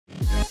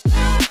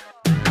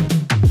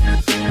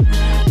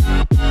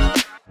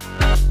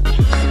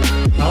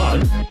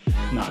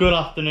Good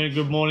afternoon,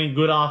 good morning,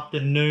 good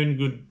afternoon,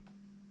 good...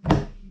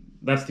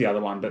 That's the other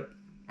one, but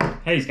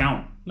how he's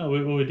going? No,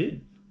 we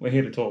did. We're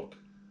here to talk.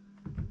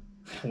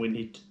 We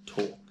need to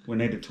talk. We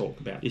need to talk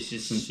about This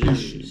is some serious.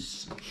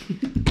 issues.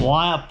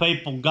 Why are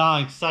people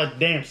going so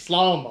damn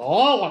slow on the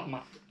highway,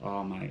 mate?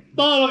 Oh, mate.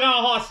 Oh, we're going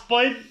high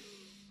speed.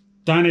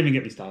 Don't even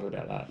get me started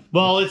about that.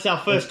 Well, it's our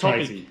first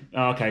topic. Crazy.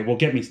 Oh, okay, well,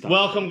 get me started.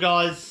 Welcome,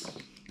 guys.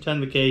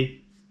 Turn the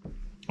key.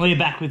 We're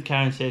back with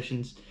Karen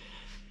Sessions.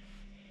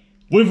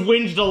 We've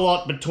whinged a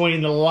lot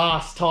between the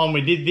last time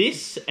we did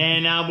this,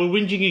 and we're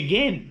whinging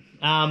again.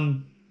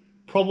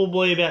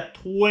 Probably about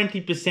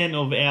 20%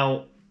 of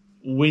our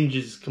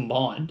whinges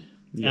combined.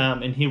 Yeah.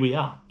 And here we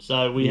are.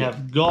 So we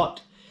have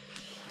got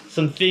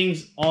some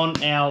things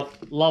on our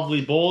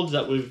lovely boards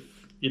that we've,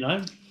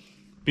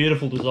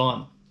 beautiful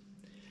design.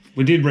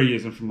 We did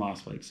reuse them from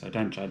last week, so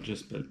don't judge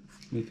us, but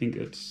we think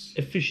it's...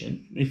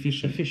 Efficient.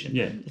 Efficient,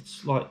 yeah.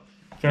 It's like...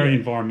 Very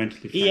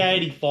environmentally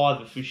friendly.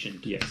 E85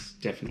 efficient. Yes,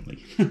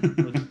 definitely.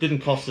 It didn't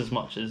cost as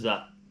much as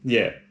that.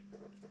 Yeah.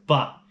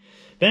 But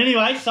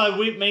anyway, so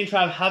me and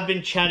Trav have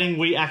been chatting.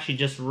 We actually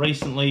just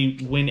recently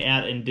went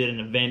out and did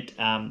an event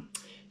out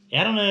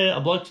on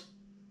a bloke's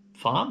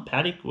farm,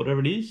 paddock,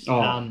 whatever it is.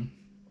 Oh.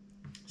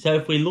 So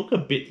if we look a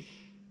bit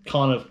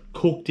kind of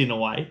cooked in a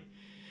way,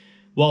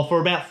 well,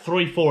 for about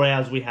 3-4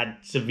 hours we had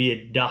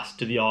severe dust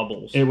to the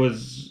eyeballs. It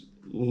was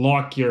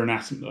like you're an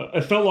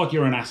it felt like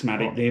you're an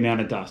asthmatic, the amount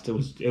of dust.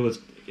 It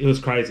was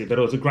crazy, but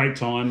it was a great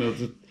time. It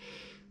was a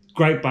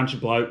great bunch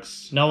of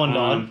blokes. No one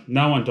died.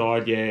 No one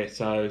died, yeah.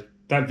 So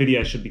that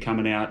video should be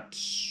coming out.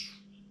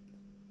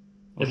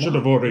 It should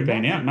have already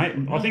been out, mate.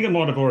 I think it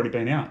might have already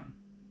been out.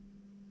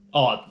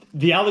 Oh,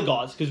 the other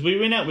guys, because we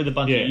went out with a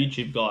bunch of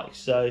YouTube guys,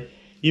 so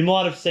you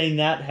might have seen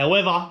that.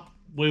 However,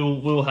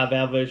 we'll have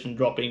our version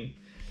dropping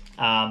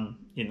in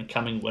the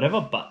coming whatever,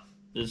 but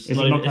it's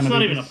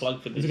not even a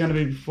plug for this. Is it going to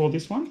be before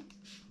this one?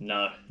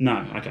 No.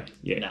 No, okay.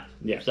 Yeah. No.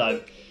 Yeah.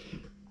 So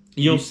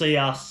you'll see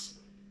us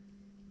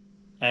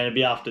and it'll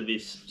be after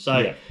this.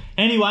 So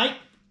anyway,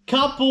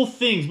 couple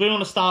things we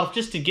want to start off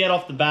just to get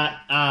off the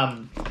bat.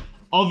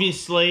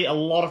 Obviously a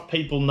lot of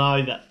people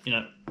know that,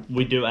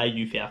 we do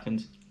AU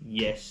Falcons.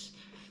 Yes.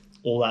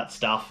 All that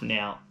stuff.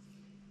 Now,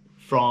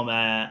 from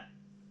a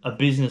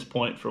business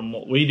point, from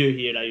what we do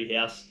here at AU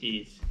House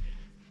is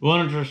we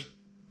want to just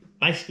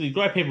basically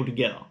grow people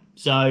together.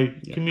 So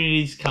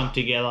communities come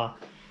together.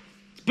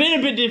 It's been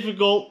a bit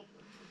difficult.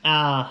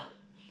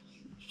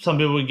 Some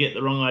people get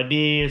the wrong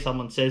idea.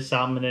 Someone says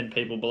something and then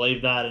people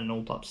believe that and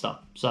all type of stuff.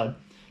 So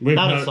we've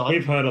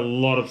heard a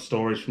lot of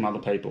stories from other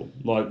people.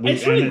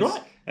 It's really great.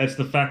 It's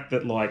the fact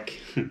that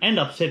and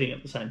upsetting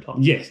at the same time.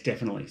 Yes,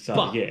 definitely.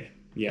 So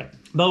yeah.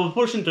 But we're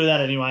pushing through that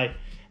anyway.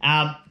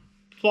 That's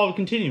why we're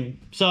continuing.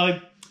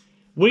 So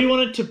we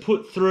wanted to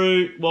put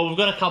through. Well, we've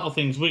got a couple of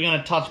things. We're going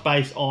to touch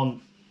base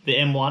on the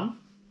M1.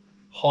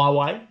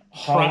 Highway,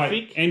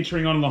 traffic.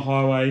 Entering on the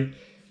highway,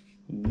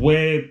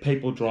 where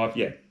people drive,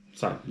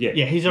 So,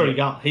 Yeah, he's already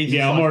gone.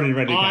 I'm already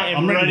ready to go.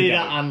 I'm ready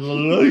to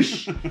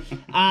unleash.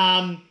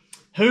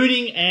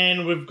 Hooting,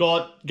 and we've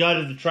got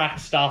go to the track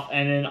stuff,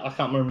 and then I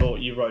can't remember what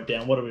you wrote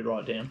down. What did we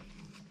write down?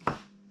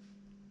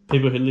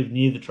 People who live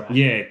near the track.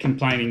 Yeah,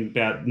 complaining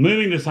about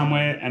moving to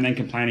somewhere and then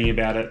complaining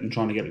about it and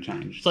trying to get it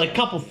changed. So a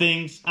couple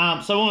things. So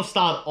I want to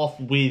start off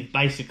with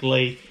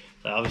basically...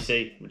 So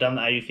obviously, we've done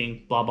the AU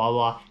thing, blah, blah,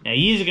 blah. Now,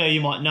 years ago,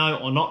 you might know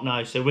or not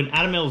know. So when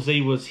Adam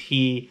LZ was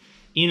here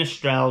in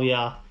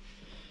Australia,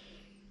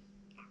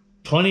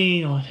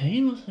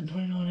 2019, was it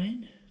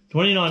 2019?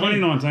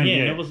 2019,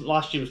 yeah. It was,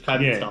 last year was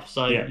COVID stuff.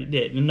 So,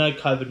 no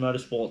COVID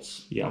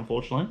motorsports,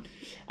 unfortunately.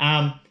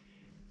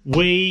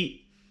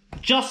 We,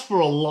 just for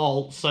a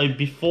lull, so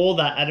before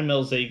that, Adam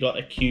LZ got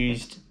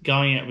accused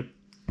going out with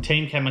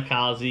Team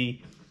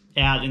Kamikaze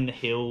out in the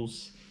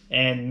hills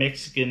and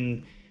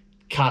Mexican...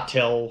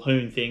 cartel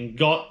hoon thing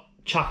got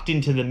chucked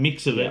into the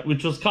mix of it,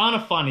 which was kind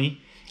of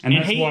funny. And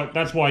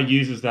that's why he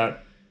uses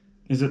that.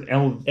 Is it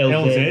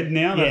LZ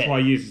now? That's why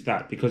he uses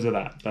that, because of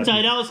that. So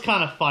that was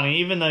kind of funny,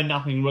 even though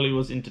nothing really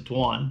was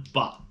intertwined.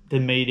 But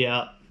the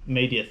media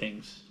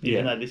things,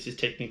 even though this is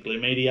technically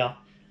media,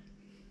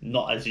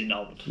 not as you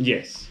know it.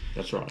 Yes,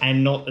 that's right.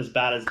 And not as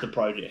bad as the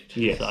project.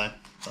 Yes.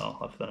 So,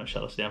 hopefully they don't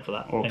shut us down for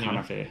that. Or kind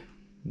of fair.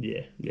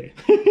 Yeah. Yeah.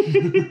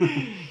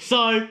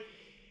 So,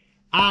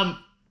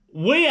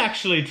 we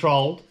actually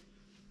trolled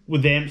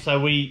with them, so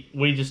we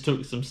just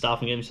took some stuff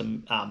and gave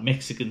them some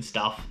Mexican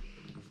stuff.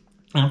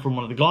 From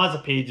one of the guys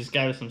up here, just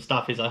gave us some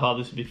stuff. He's like, "Oh,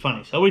 this would be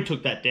funny." So we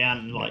took that down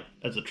and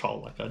as a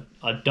troll.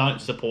 I don't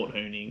support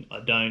hooning. I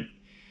don't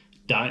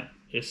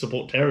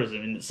support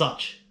terrorism and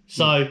such.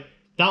 So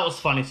that was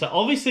funny. So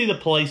obviously the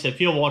police,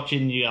 if you're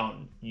watching, you're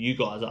going, "You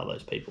guys are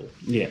those people."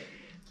 Yeah.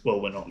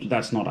 Well, we're not.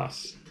 That's not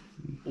us.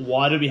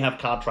 Why do we have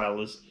car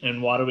trailers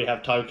and why do we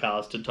have tow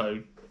cars to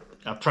tow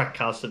our track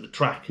cars to the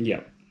track?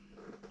 Yeah.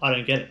 I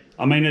don't get it.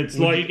 I mean, it's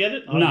Would you get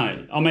it?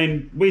 No. I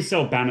mean, we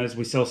sell banners,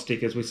 we sell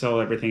stickers, we sell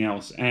everything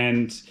else.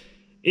 And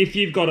if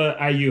you've got a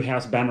AU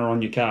House banner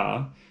on your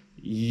car,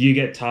 you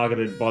get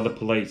targeted by the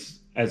police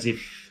as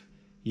if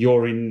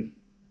you're in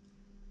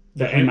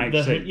the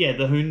MHC.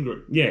 The Hoon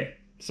group. Yeah.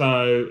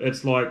 So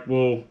it's like,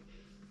 well,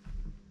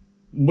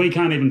 we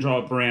can't even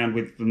drive around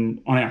with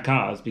them on our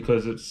cars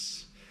because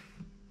it's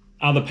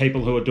other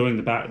people who are doing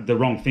the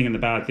wrong thing and the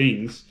bad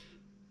things.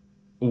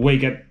 We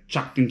get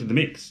chucked into the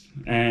mix,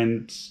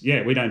 and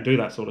we don't do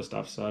that sort of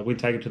stuff. So we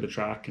take it to the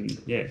track, and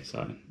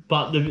so.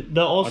 But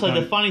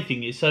the funny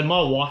thing is, so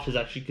my wife is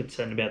actually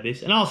concerned about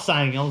this, and I was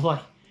like,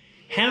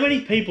 how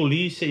many people do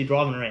you see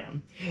driving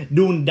around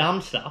doing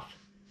dumb stuff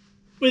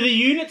with a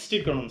unit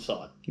sticker on the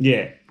side?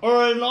 Yeah.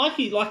 Or a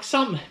Nike, like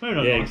some, maybe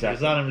not Nike, exactly.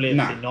 because I don't really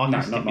ever see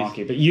Nike stickers. Not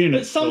Nike, but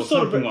unit. But some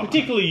sort of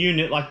particular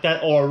unit like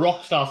that, or a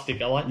Rockstar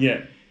sticker, like.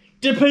 Yeah.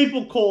 Do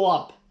people call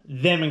up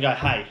them and go,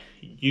 hey,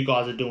 you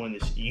guys are doing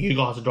this, you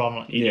guys are driving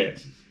like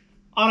idiots? Yeah.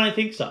 I don't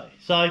think so.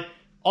 So,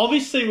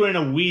 obviously we're in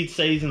a weird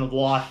season of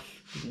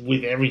life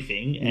with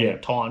everything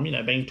and time,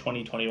 being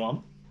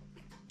 2021.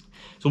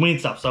 It's weird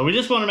stuff. So, we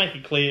just want to make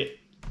it clear,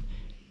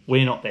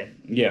 we're not them.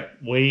 Yeah.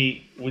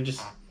 We go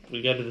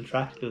to the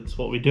track. That's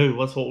what we do.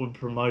 That's what we're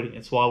promoting.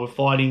 It's why we're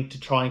fighting to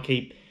try and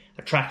keep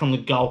a track on the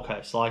Gold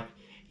Coast. Like,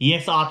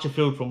 yes,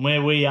 Archerfield from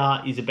where we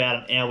are is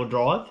about an hour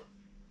drive.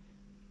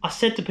 I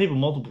said to people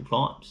multiple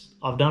times,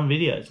 I've done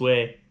videos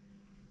where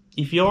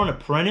if you're an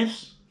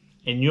apprentice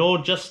and you're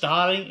just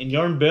starting and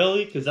you're in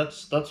Burleigh, because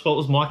that's what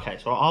was my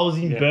case, right? I was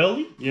in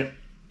Burleigh,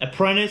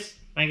 apprentice,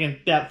 making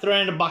about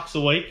 $300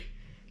 a week,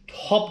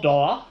 top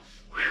dollar,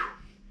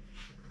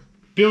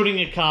 building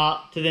a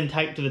car to then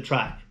take to the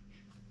track.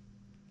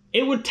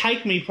 It would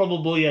take me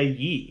probably a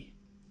year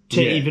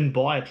to even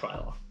buy a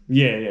trailer.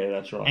 Yeah,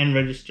 that's right. And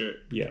register it.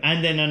 Yeah.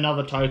 And then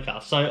another tow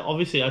car. So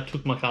obviously I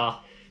took my car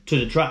to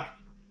the track.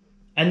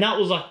 And that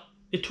was like,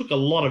 it took a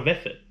lot of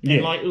effort. And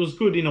it was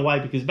good in a way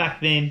because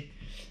back then,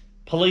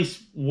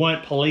 police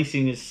weren't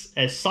policing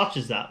as such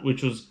as that,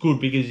 which was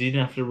good because you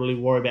didn't have to really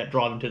worry about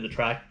driving to the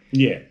track.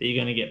 Yeah. That you're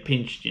going to get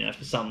pinched,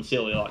 for something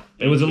silly like.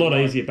 It was a lot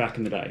easier back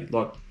in the day.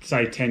 Like,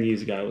 say, 10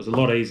 years ago, it was a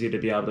lot easier to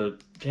be able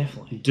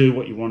to do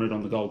what you wanted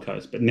on the Gold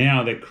Coast. But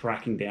now they're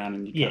cracking down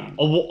and you can't.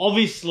 Well,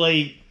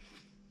 obviously,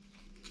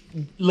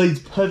 leads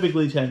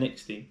perfectly to our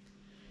next thing.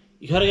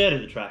 You got to go to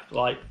the track.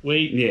 Like,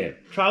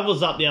 Trav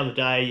was up the other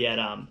day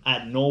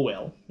at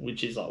Norwell,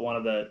 which is like one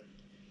of the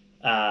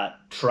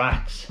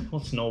tracks.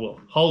 What's Norwell?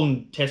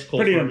 Holden Test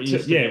Course.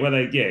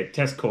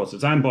 Test Course.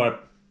 It's owned by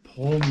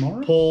Paul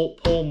Morris?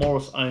 Paul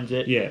Morris owns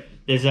it. Yeah.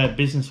 There's a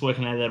business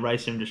working out of the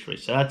race industry.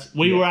 So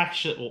were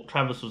actually,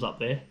 Travis was up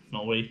there,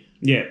 not we.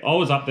 Yeah, I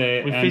was up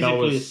there. We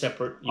physically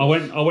separate. I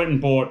went and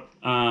bought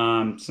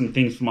some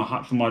things for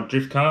my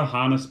drift car,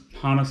 harness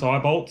eye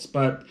bolts,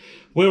 but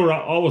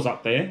I was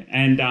up there,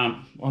 and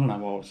I don't know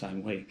why I was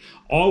saying we.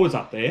 I was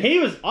up there.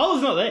 I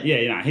was not there.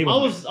 Yeah, he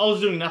was. I was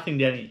doing nothing,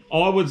 Danny.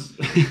 I was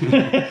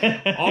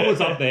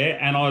up there,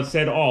 and I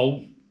said,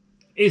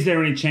 is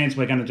there any chance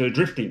we're going to do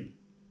drifting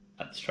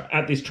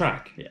at this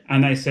track? Yeah.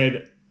 And they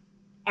said,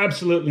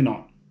 absolutely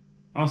not.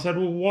 I said,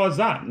 well, why is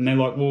that? And they're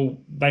like, well,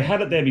 they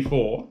had it there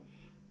before,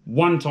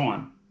 one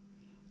time,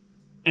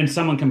 and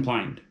someone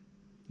complained.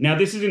 Now,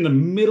 this is in the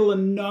middle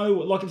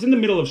of it's in the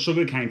middle of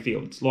sugarcane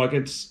fields. Like,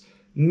 it's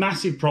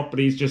massive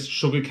properties, just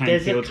sugarcane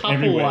fields everywhere. There's a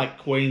couple, like,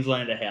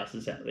 Queenslander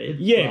houses out there.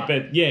 Yeah,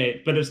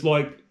 but it's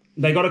like,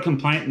 they got a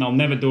complaint and they'll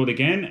never do it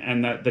again,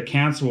 and that the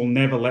council will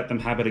never let them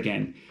have it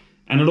again.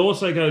 And it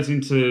also goes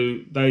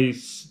into, they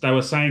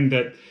were saying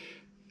that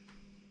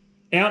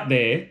out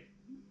there,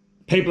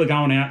 people are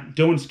going out,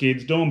 doing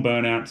skids, doing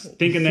burnouts,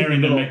 thinking they're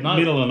in the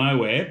middle of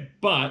nowhere,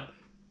 but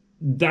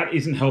that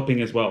isn't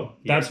helping as well.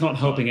 Yeah, that's not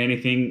helping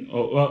anything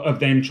of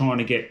them trying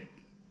to get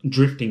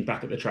drifting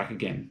back at the track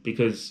again,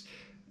 because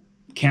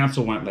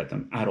council won't let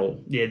them at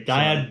all. Yeah, they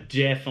are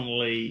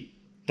definitely...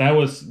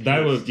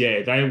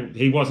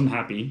 He wasn't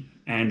happy,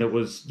 and it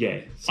was,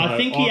 So I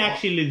think he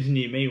actually lives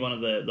near me, one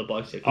of the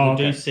blokes there. I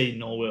do see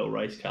Norwell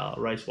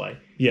Raceway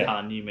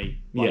car near me,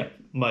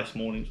 most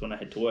mornings when I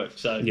head to work.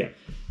 So,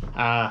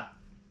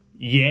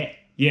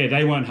 Yeah,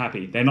 they weren't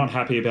happy. They're not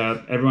happy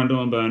about everyone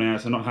doing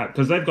burnouts. They're not happy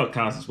because they've got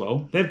cars as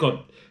well. They've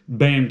got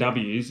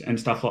BMWs and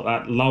stuff like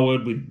that,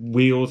 lowered with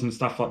wheels and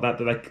stuff like that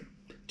they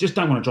just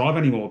don't want to drive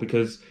anymore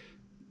because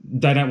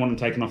they don't want them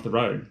taken off the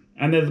road.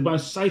 And they're the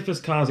most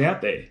safest cars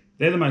out there.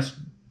 They're the most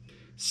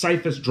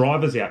safest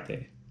drivers out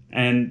there,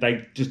 and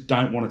they just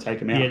don't want to take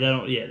them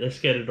out. Yeah, they're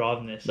scared of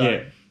driving there.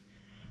 So,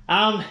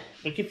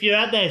 look, if you're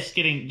out there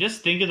skidding,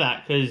 just think of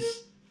that because,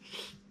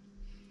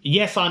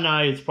 yes, I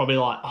know it's probably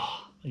like,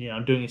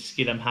 I'm doing a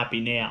skid, I'm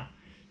happy now.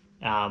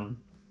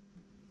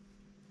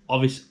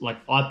 Obviously, like,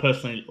 I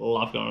personally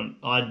love going,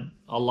 I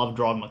love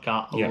driving my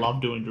car, I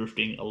love doing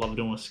drifting, I love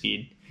doing a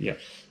skid. Yeah.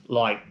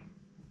 Like,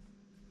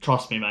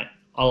 trust me, mate,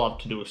 I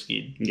love to do a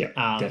skid. Yeah,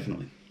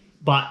 definitely.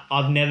 But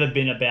I've never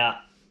been about,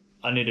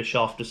 I need to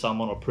show off to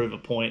someone or prove a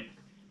point.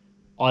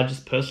 I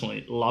just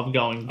personally love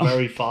going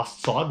very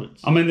fast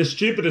sideways. I mean, the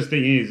stupidest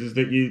thing is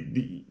that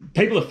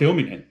people are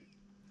filming it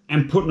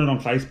and putting it on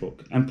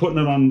Facebook and putting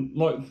it on,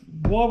 like,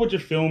 why would you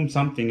film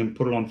something and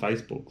put it on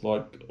Facebook?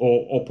 Like,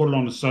 or put it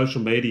on a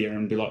social media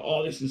and be like,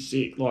 oh, this is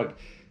sick. Like,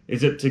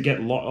 Is it to get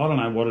I don't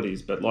know what it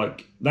is, but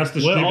like that's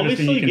the We're stupidest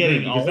thing you obviously can do getting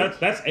because old.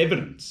 that's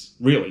evidence.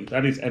 Really,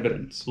 that is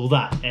evidence. Well,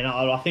 and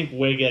I think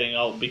we're getting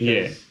old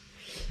because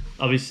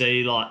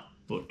obviously, like,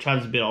 well,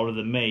 Trav's a bit older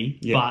than me,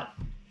 but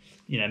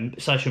you know,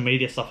 social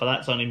media stuff like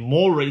that's only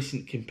more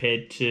recent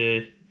compared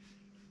to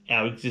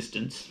our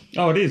existence.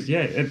 Oh, it is.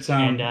 Yeah, it's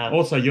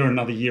also you're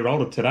another year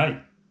older today.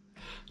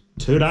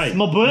 Today, it's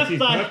my birthday. It's his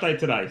birthday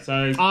today.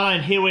 So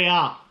and here we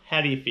are. How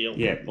do you feel?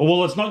 Yeah.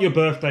 Well, it's not your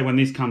birthday when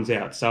this comes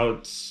out, so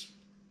it's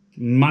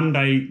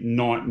Monday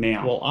night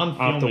now. Well, I'm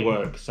filming after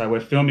work, so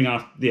we're filming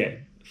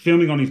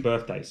filming on his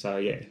birthday. So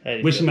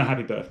yeah, wish him a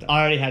happy birthday.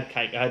 I already had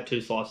cake. I had 2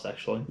 slices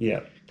actually.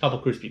 Yeah. A couple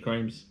of Krispy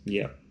Kremes.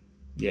 Yeah.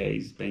 Yeah,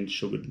 he's been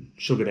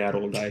sugared out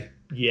all day.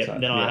 Yeah. So,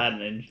 then I had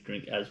an energy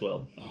drink as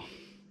well. Oh.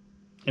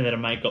 And then a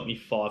mate got me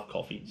 5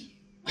 coffees,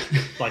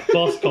 like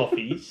Boss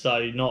coffee,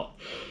 so not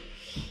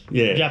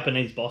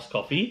Japanese Boss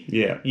coffee.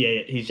 Yeah.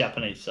 Yeah, he's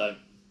Japanese, so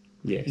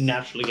yes,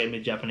 naturally gave me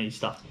Japanese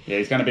stuff. Yeah,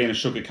 he's going to be in a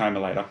sugar coma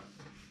later.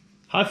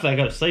 Hopefully I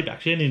go to sleep,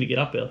 actually. I need to get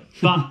up early.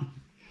 But,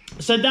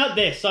 so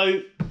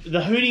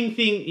the hooting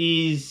thing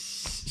is,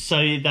 so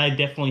they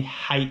definitely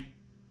hate,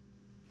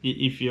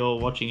 if you're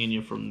watching and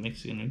you're from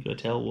Mexican, go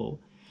tell, well...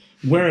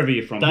 Wherever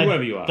you're from,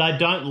 whoever you are. They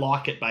don't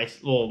like it,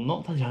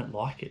 not they don't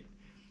like it.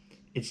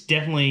 It's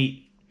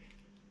definitely...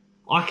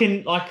 I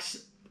can, like...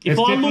 It's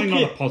definitely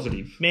not a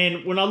positive.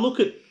 Man, when I look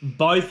at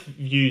both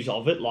views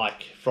of it,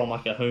 like, from,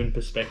 like, a hoon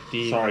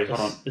perspective... Sorry, hold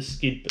on. A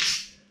skid...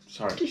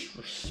 Sorry.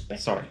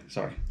 Disrespect. Sorry.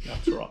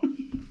 That's all right.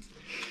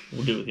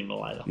 We'll deal with him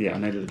later. Yeah, I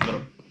needed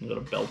to... We've got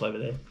a belt over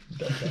there.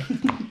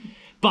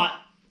 But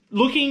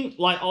looking,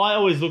 like, I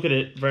always look at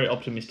it very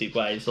optimistic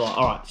ways. Like,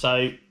 all right,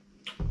 so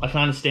I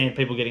can understand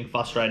people getting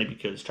frustrated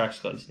because tracks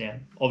closed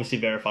down. Obviously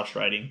very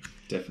frustrating.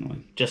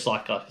 Definitely. Just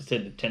like I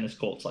said, the tennis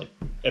courts, like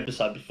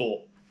episode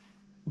before.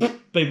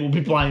 People will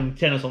be playing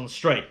tennis on the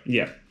street.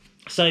 Yeah.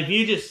 So if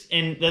you just...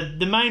 And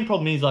the main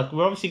problem is, like,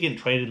 we're obviously getting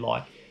treated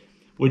like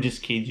we're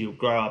just kids. You'll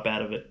grow up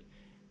out of it.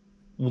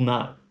 Well,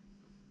 no.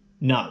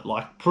 No,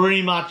 like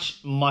pretty much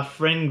my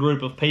friend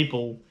group of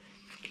people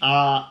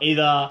are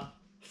either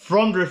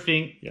from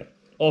drifting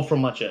or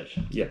from my church.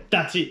 Yeah.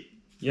 That's it.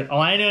 Yeah.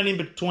 I ain't in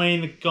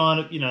between the kind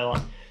of, you know,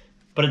 like,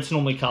 but it's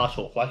normally car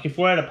talk. Like if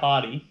we're at a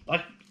party,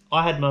 like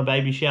I had my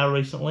baby shower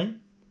recently.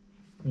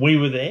 We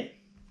were there.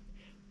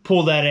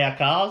 Pulled out our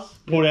cars.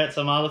 Pulled out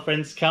some other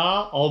friend's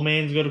car. Old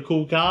man's got a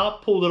cool car.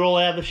 Pulled it all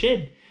out of the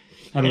shed.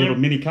 Had a little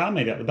mini car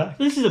meet out the back.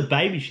 This is a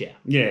baby shower.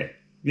 Yeah.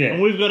 Yeah.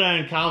 And we've got our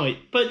own car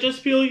meet. But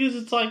just purely because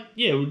it's like,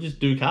 we'll just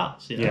do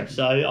cars, you know. Yeah.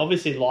 So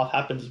obviously life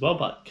happens as well,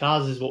 but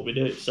cars is what we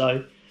do.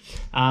 So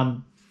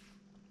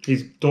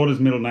his daughter's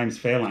middle name's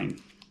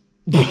Fairlane.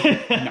 No,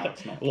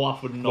 it's not.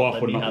 Wife would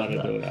not let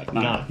her do that.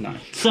 No.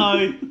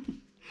 So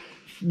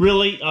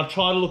really, I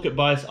try to look at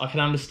both. I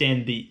can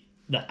understand the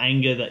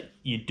anger that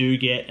you do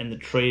get and the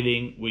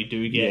treating we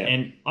do get. Yeah.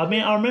 And I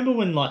mean, I remember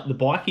when like the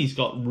bikies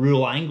got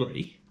real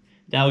angry.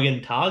 They were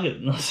getting targeted.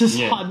 And I was just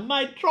like,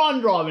 mate, try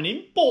and drive an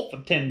import for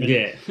 10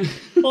 minutes.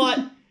 Yeah. Like,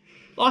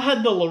 I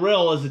had the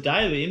Laurel as a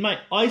daily. And, mate,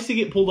 I used to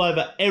get pulled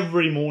over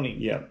every morning.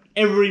 Yeah.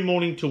 Every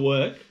morning to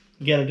work,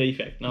 get a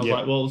defect. And I was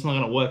like, well, it's not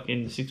going to work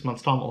in 6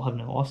 months' time. I'll have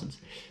no license.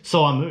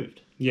 So I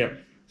moved. Yeah.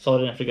 So I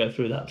didn't have to go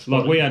through that.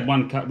 Like we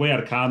had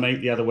a car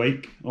meet the other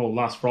week, or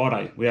last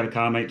Friday. We had a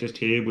car meet just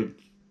here with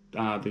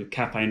the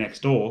cafe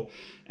next door.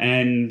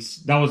 And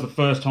that was the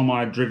first time I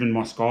had driven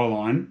my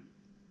Skyline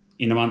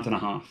in a month and a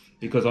half.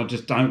 Because I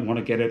just don't want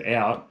to get it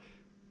out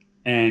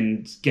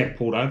and get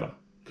pulled over.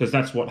 Because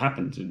that's what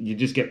happens. You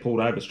just get pulled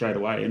over straight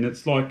away. And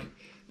it's like...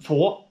 For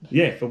what?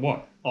 Yeah, for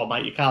what? Oh,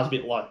 mate, your car's a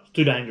bit low. It's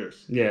too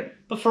dangerous. Yeah.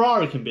 But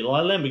Ferrari can be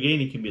low.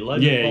 Lamborghini can be low.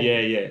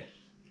 Yeah.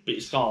 But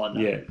your Skyline,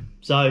 no. Yeah.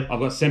 So... I've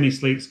got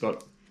semi-slicks,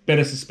 got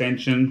better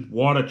suspension,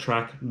 wider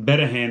track,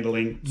 better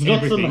handling, It's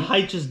got some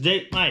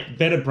HSD, mate.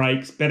 Better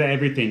brakes, better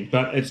everything.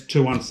 But it's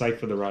too unsafe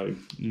for the road.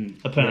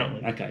 Apparently.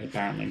 Yeah. Okay,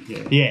 apparently,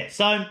 yeah. Yeah,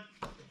 so...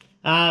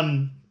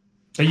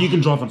 So you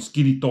can drive on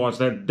skiddy tyres.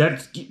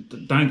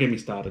 Don't get me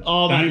started.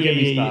 Oh, don't mate, get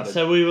me started.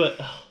 So we were...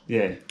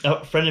 Yeah.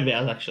 A friend of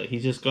ours, actually,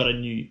 he's just got a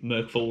new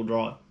Merc four-wheel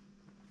drive.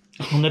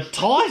 And the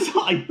tyres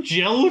are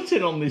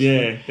gelatin on this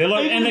thing. They're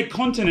like... And they're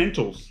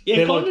Continentals. Yeah,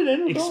 they're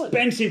Continental like tyres.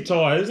 expensive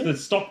tyres, the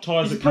stock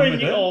tyres that come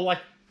with it. Or like...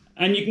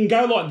 And you can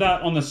go like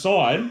that on the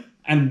side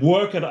and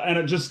work it, and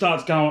it just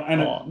starts going,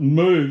 and it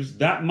moves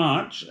that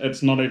much,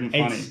 it's not even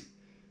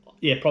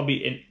funny.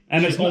 Probably...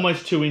 And it's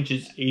almost 2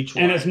 inches each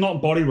way. And it's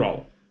not body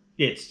roll.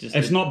 Yeah, it's just...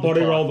 It's not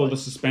body roll or the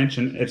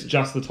suspension, it's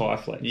just the tyre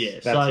flex. Yeah,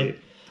 that's it.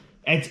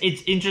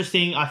 It's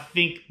interesting. I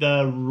think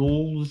the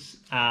rules...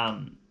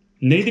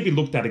 need to be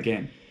looked at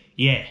again.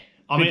 Yeah.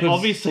 I mean,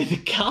 obviously, the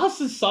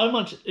cars are so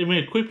much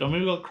equipped. I mean,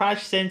 we've got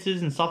crash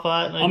sensors and stuff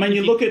like that. I mean,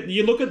 you look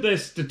at the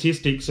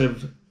statistics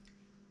of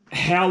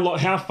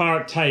how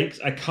far it takes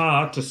a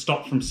car to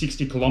stop from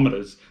 60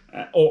 kilometres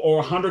or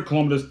 100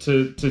 kilometres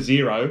to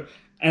zero,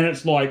 and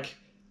it's like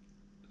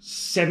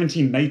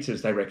 70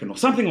 metres, they reckon, or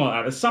something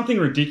like that. It's something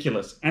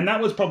ridiculous. And that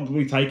was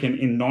probably taken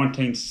in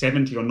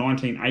 1970 or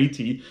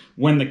 1980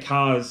 when the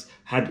cars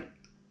had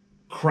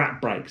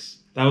crap brakes.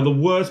 They were the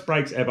worst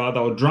brakes ever. They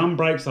were drum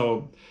brakes. They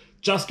were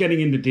just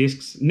getting into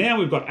discs. Now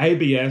we've got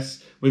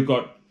ABS. We've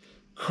got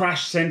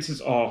crash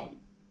sensors.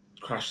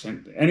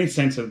 Any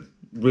sensor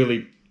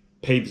really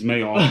peeves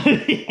me off.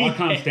 I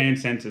can't stand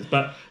sensors,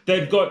 but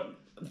they've got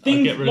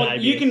things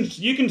like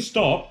you can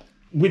stop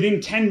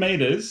within 10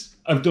 meters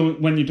of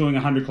doing when you're doing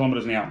 100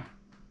 kilometers an hour.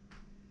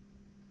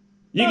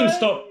 You can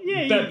stop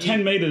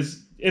 10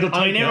 meters. It'll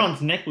take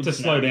everyone's neck would to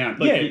snap, slow down.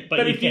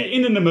 but if you're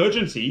in an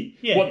emergency,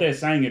 what they're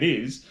saying it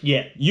is,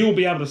 you'll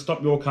be able to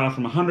stop your car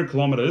from 100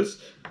 kilometers,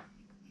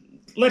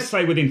 let's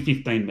say within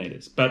 15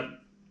 meters. But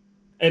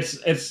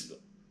it's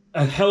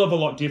a hell of a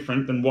lot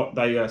different than what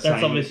they are saying.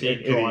 That's obviously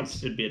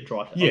it'd be a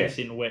dry.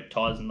 Obviously in wet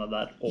tyres and like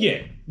that.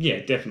 Yeah,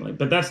 definitely.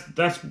 But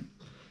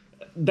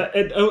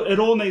it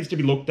all needs to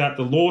be looked at.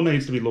 The law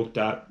needs to be looked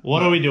at.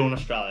 What do we do in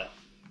Australia?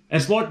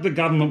 It's like the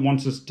government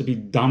wants us to be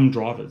dumb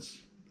drivers.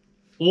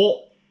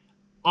 Well,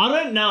 I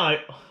don't know.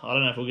 I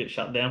don't know if we'll get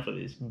shut down for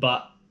this,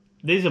 but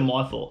these are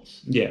my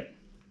thoughts. Yeah.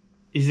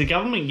 Is the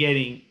government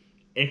getting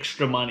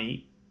extra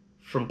money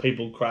from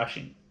people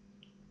crashing?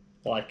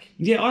 Like,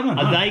 I don't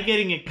know. Are they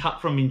getting it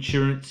cut from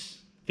insurance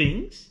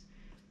things?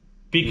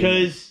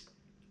 Because,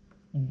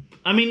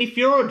 I mean, if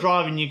you're a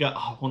driver and you go,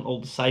 I want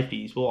all the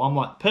safeties. Well, I'm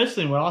like,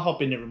 personally, when I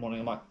hop in every morning,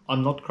 I'm like,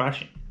 I'm not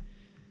crashing.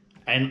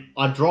 And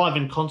I drive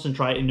and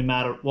concentrate in no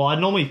matter... Well, I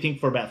normally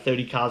think for about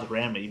 30 cars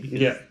around me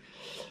because,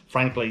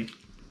 frankly...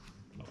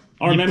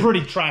 I remember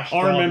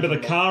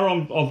the car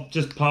I've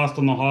just passed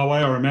on the highway.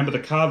 I remember the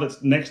car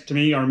that's next to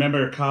me. I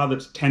remember a car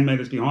that's 10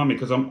 metres behind me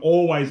because I'm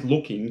always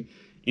looking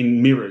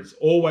in mirrors,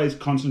 always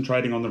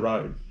concentrating on the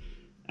road.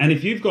 And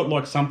if you've got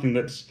like something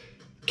that's...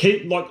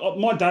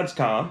 my dad's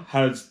car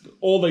has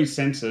all these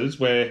sensors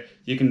where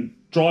you can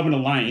drive in a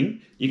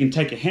lane, you can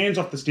take your hands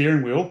off the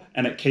steering wheel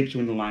and it keeps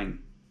you in the lane.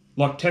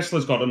 Like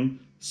Tesla's got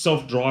them,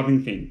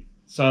 self-driving thing.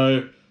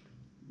 So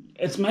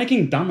it's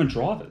making dumber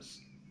drivers.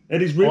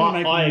 It is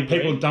really making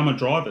people dumber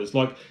drivers,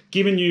 like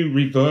giving you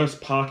reverse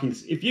parking.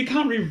 If you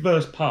can't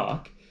reverse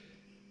park,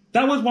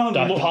 that was one of the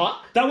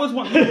that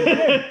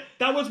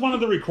was one of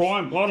the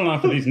requirements. I don't know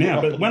if it is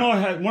now, but when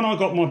I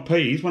got my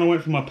Ps, when I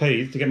went for my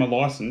Ps to get my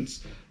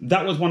license,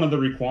 that was one of the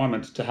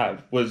requirements to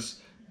have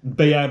was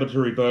be able to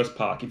reverse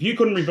park. If you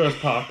couldn't reverse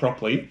park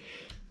properly,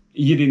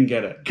 you didn't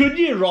get it. Could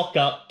you rock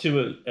up to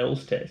an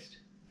ELS test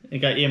and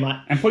go, yeah,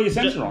 mate, and put your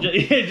sensor on? I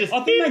think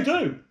they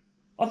do.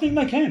 I think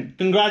they can.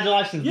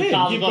 Congratulations, the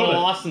car's got a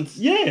license.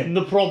 Yeah.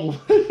 The problem.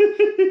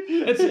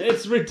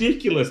 it's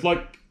ridiculous.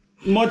 Like,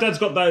 my dad's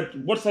got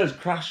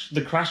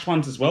the crash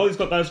ones as well. He's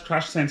got those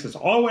crash sensors.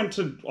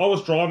 I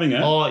was driving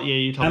it. Oh, yeah,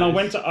 you told me. And I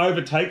went to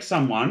overtake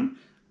someone,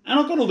 and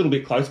I got a little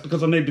bit close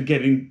because I needed to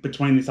get in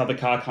between this other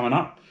car coming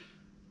up.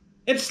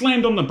 It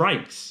slammed on the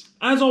brakes.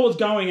 As I was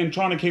going and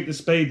trying to keep the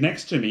speed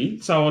next to me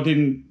so I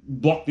didn't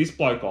block this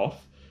bloke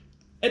off,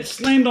 it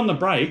slammed on the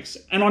brakes,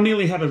 and I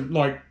nearly had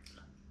a,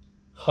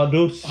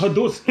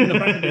 Hadus in the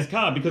back of this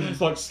car because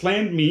it's like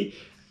slammed me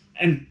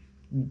and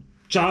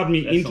jarred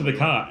me into the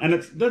car, and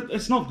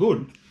it's not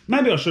good.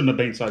 Maybe I shouldn't have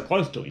been so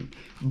close to him,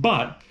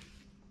 but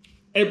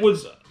it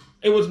was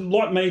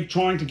like me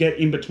trying to get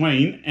in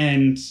between,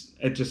 and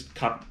it just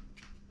cut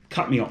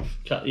me off.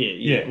 Well,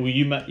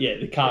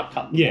 the car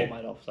cut the ball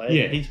mate off. So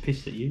he's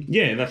pissed at you.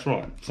 Yeah, that's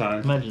right. So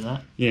imagine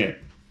that. Yeah.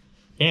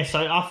 Yeah. So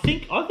I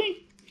think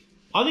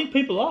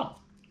people are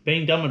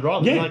being dumber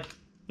drivers. Yeah. Like,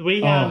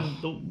 me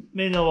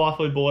and the wife,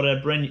 we bought a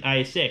brand new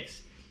ASX.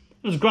 It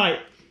was great.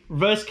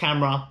 Reverse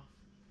camera.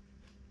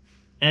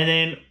 And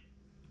then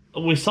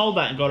we sold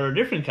that and got her a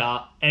different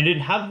car and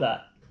didn't have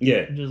that. Yeah.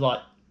 It was like,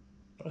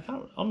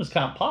 I almost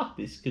can't park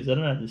this because I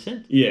don't have the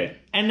sensor. Yeah.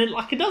 And then,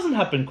 it doesn't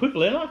happen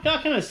quickly. And I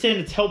can understand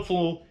it's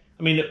helpful.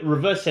 I mean,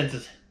 reverse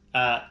sensors,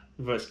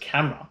 reverse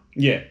camera.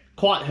 Yeah.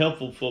 Quite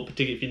helpful for,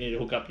 particularly if you need to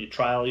hook up your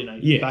trail,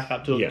 you back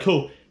up to it. Yeah.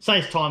 Cool.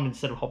 Saves time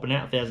instead of hopping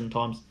out 1,000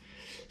 times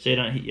so you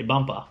don't hit your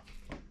bumper.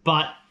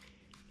 But,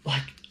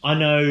 I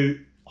know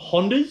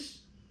Hondas,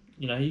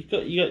 you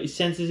got your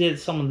sensors there,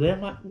 there's someone there.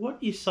 I'm like, what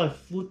is so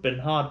flippin'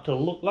 hard to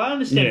look? I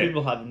understand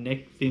people have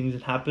neck things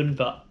that happen,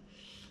 but...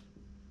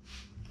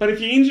 But if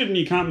you're injured and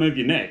you can't move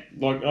your neck,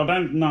 I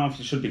don't know if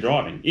you should be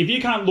driving. If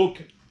you can't look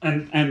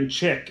and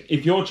check,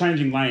 if you're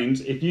changing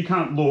lanes, if you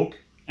can't look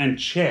and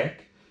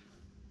check...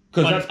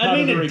 Because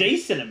a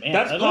decent amount.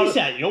 That's at least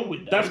out your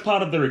window. That's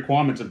part of the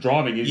requirements of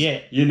driving is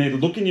you need to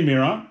look in your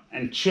mirror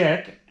and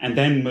check and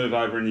then move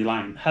over in your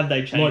lane. Have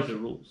they changed the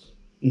rules?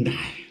 No.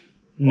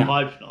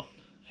 I hope not.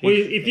 Well,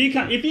 if you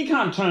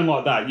can't turn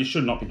like that, you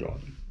should not be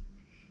driving.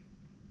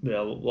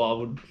 Yeah,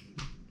 well,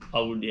 I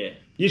would, yeah.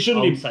 You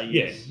shouldn't be. Say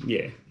yes.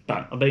 Yeah.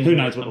 But who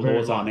knows what the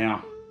laws are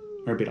now?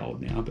 We're a bit old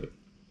now, but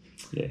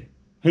yeah.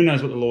 Who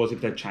knows what the laws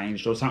if they've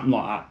changed or something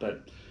like that?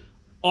 But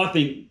I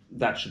think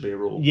that should be a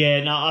rule.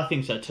 Yeah, no, I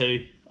think so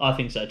too.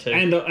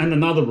 And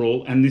another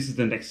rule, and this is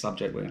the next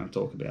subject we're going to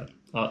talk about.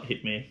 Oh,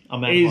 hit me.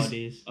 I'm out of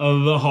ideas.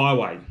 The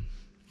highway.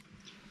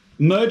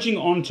 Merging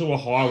onto a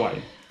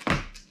highway.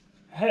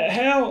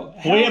 How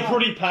We are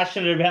pretty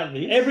passionate about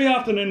this. every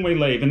afternoon we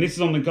leave, and this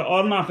is on the.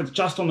 I don't know if it's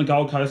just on the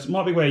Gold Coast. It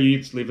might be where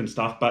you live and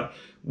stuff, but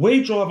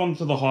we drive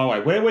onto the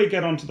highway. Where we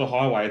get onto the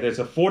highway, there's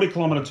a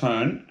 40-kilometre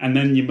turn, and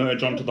then you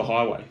merge onto the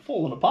highway.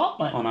 Falling apart,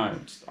 mate. I know,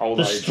 it's old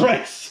The age.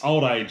 stress.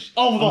 Old age.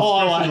 Of the I'm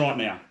highway. stressing right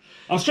now.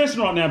 I'm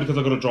stressing right now because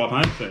I've got to drive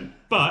home soon.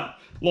 But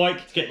like,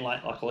 It's getting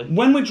late, luckily.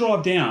 when we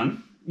drive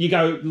down, you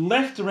go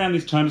left around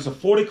this turn. It's a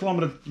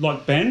 40-kilometre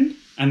like bend,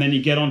 and then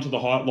you get onto the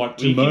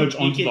merge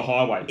onto the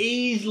highway.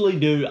 Easily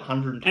do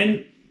 110.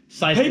 And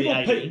safely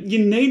 80.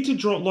 you need to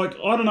drive. Like,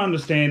 I don't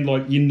understand.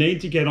 Like, you need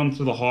to get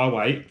onto the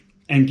highway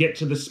and get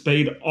to the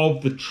speed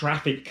of the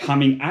traffic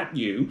coming at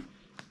you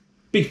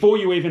before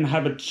you even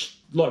have a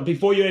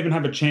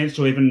chance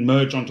to even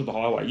merge onto the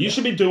highway. You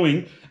should be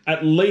doing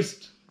at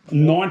least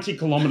 90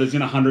 kilometres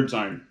in a 100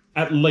 zone,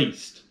 at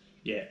least.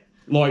 Yeah.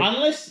 Like,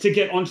 Unless- to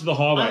get onto the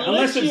highway,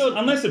 unless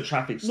the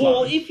traffic's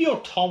slow. Well, if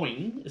you're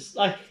towing, it's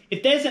like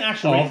if there's an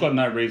actual I've reason, got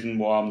no reason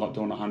why I'm not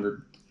doing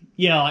 100.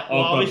 yeah, like, well,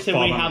 I've got obviously we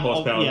 500 have,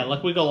 horsepower. yeah,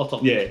 like we got lots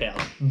of Yeah.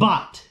 horsepower,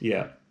 but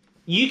Yeah.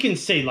 you can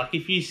see, like,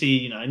 if you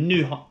see,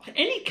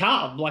 any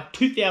car like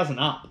 2,000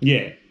 up,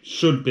 Yeah.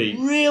 Should be.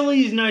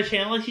 really is no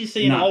chance unless you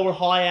see an No. old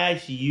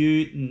Hi-Ace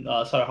Ute,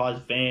 Hi-Ace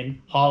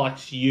van,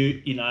 Hilux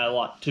Ute,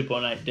 like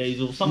 2.8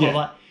 diesel, something Yeah.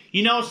 like that.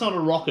 It's not a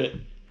rocket.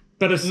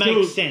 But it's Makes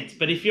still. sense.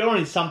 But if you're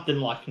in something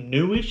like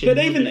newish, But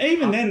and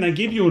even then, they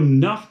give you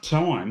enough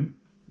time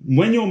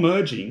when you're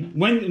merging.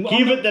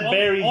 Give it the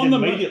berries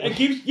immediately.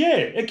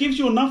 It gives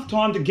you enough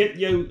time to get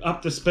you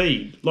up to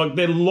speed. Like,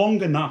 they're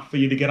long enough for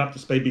you to get up to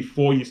speed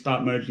before you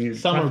start merging into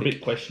some are a traffic.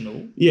 bit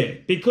questionable. Yeah,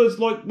 because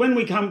like when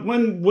we come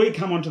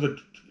onto the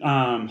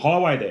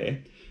highway there,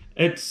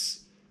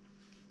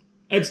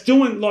 it's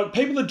doing, like,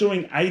 people are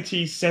doing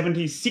 80,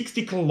 70,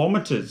 60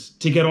 kilometres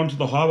to get onto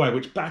the highway,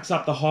 which backs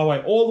up the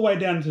highway all the way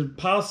down to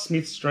past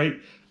Smith Street,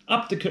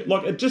 up to,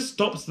 like, it just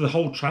stops the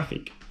whole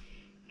traffic.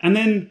 And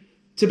then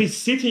to be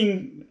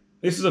sitting,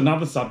 this is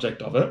another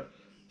subject of it,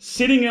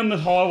 sitting on the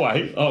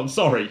highway,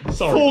 sorry.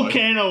 Full mate.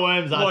 can of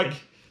worms, Like,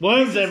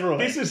 worms everywhere.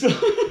 This is...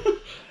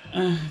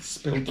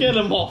 spilled. Get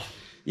them off.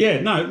 Yeah,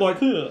 no,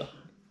 like... Ugh.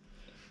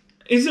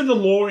 Is it the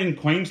law in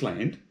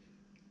Queensland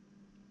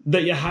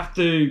that you have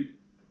to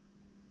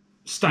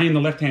stay in the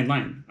left-hand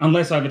lane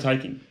unless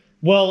overtaking?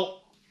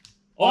 Well,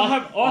 I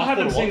thought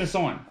haven't it seen was. a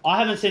sign. I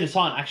haven't seen a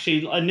sign,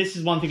 actually, and this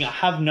is one thing I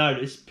have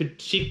noticed,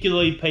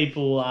 particularly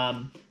people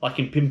like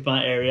in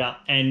Pimpma area,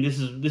 and this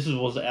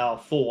was our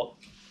thought.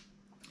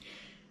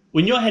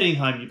 When you're heading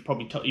home,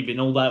 you've been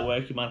all day at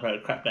work, you might have had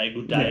a crap day,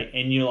 good day,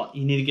 and you're like,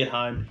 you need to get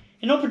home.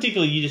 And not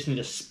particularly you just need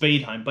to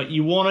speed home, but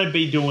you want to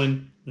be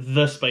doing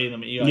the speed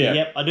limit. You go,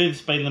 yep, I do the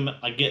speed limit,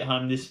 I get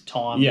home this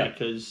time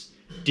because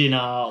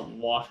dinner,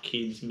 wife,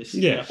 kids, miss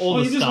all the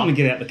you just stuff. want to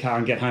get out the car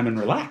and get home and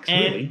relax,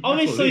 And really. That's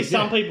obviously what it is,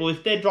 some people,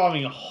 if they're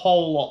driving a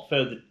whole lot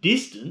further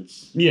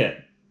distance, Yeah.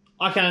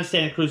 I can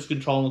understand cruise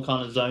control and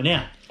kind of zone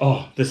out.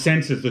 Oh, the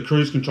sensors, the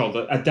cruise control,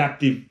 the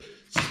adaptive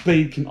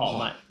speed...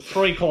 Mate,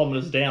 3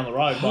 kilometres down the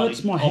road,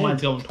 Hurts my old head.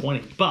 mate's going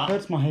 20. But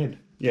Hurts my head.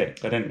 Yeah,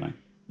 but anyway.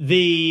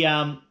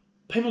 the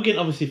people get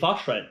obviously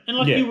frustrated, and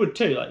like Yeah. you would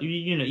too. Like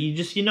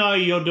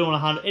you're doing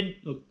 100. And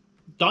look,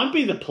 don't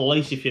be the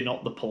police if you're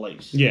not the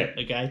police. Yeah.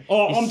 Okay.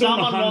 Oh, if I'm doing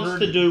someone 100.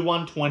 wants to do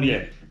 120,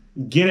 Yeah.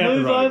 Get out the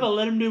move road. over,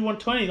 let them do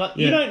 120. Like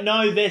Yeah. you don't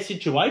know their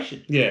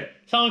situation. Yeah.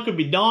 Someone could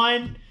be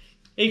dying.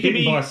 It could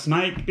Bitten be by a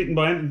snake, bitten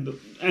by...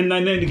 And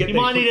they need to get You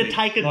there might need to quickly.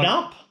 take a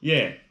dump.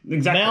 Yeah,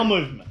 exactly. bowel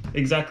movement.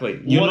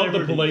 Exactly. You're not Whatever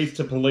the it police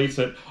to police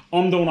it.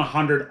 I'm doing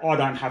 100. I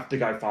don't have to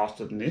go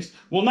faster than this.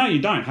 Well, no, you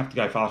don't have to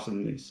go faster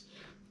than this.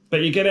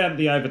 But you get out of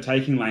the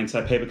overtaking lane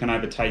so people can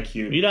overtake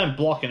you. You don't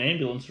block an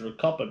ambulance or a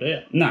copper, do you?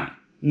 No,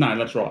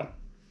 that's right.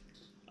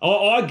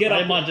 I get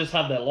They up. might just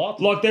have their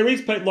lights. Like, there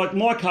is... Like,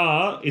 my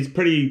car is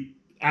pretty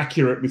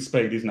accurate with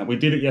speed, isn't it? We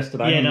did it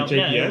yesterday on the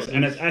GPS,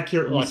 and it's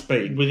accurate with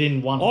speed.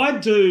 Within one. I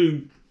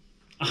do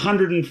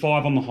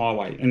 105 on the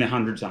highway in the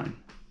 100 zone.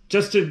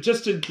 Just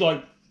to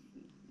like,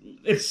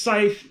 it's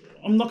safe.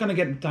 I'm not going to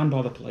get done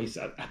by the police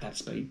at that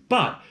speed.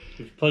 But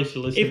If police are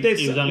listening, if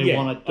there's... it was only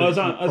one at it was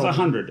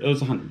 100. It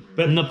was 100.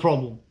 But no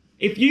problem.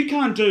 if you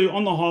can't do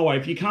on the highway,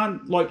 if you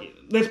can't, like,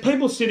 there's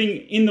people sitting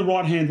in the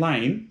right-hand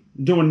lane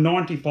doing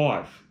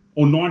 95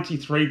 or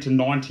 93 to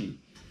 90.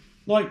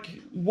 Like,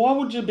 why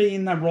would you be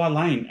in that right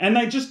lane? And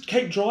they just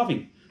keep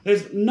driving.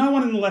 There's no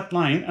one in the left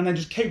lane, and they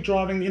just keep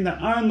driving in their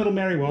own little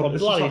merry world. Well,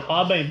 It's bloody just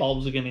high beam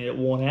bulbs are going to get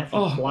worn out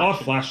from I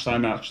flashing. flash so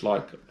much,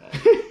 like...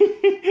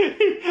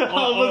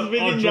 I was with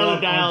him the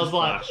other day, I was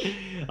like, flash.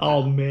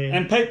 oh man.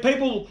 And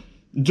people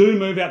do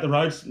move out the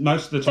roads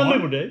most of the time. Some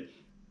people do.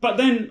 But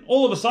then,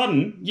 all of a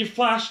sudden, you've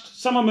flashed,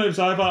 someone moves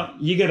over,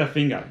 you get a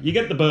finger. You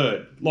get the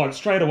bird, like,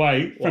 straight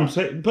away.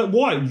 But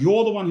why?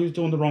 You're the one who's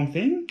doing the wrong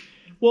thing?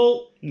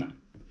 Well, No.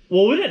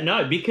 Well, we don't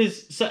know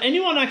because... So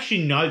anyone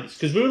actually know this?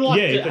 Because we would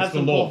like to that's have the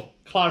some law.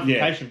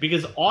 clarification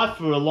because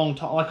for a long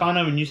time... Like, I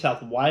know in New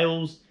South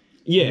Wales,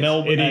 Yes,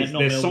 Melbourne... it is. not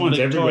There's Melbourne, signs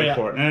Victoria, everywhere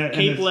for it. And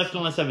keep there's- left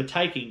unless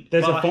overtaking.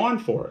 There's But a fine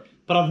for it.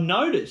 But I've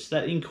noticed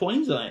that in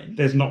Queensland,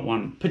 There's not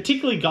one.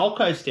 particularly Gold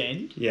Coast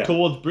end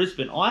towards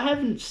Brisbane, I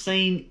haven't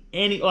seen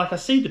any. Like I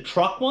see the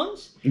truck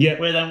ones,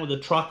 where they want the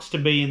trucks to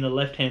be in the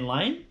left-hand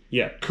lane.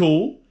 Yeah.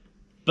 Cool,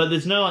 but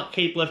there's no like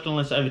keep left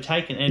unless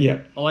overtaken.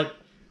 And like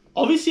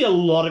obviously a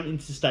lot of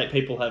interstate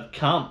people have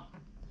come.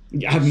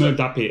 I've moved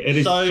up here. It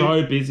is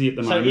so busy at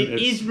the moment. So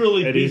it is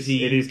really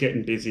busy. It is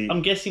getting busy.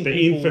 I'm guessing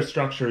the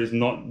infrastructure is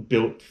not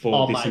built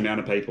for this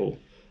amount of people.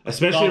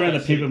 Especially around the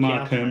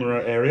Pipamar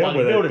Coomera area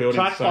where they're building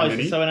track so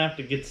many. So I don't have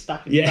to get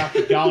stuck in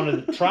traffic going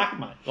to the track,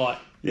 mate. Like,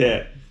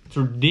 it's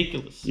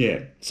ridiculous.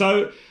 Yeah.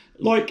 So,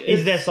 like,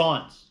 is there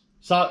signs?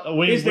 So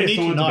we need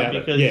to know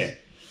because,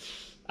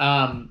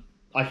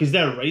 like, is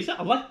there a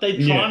reason? Like, they're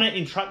trying to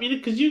entrap you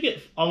because you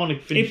get. I want to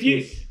finish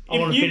this. I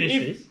want to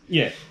finish this.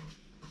 Yeah.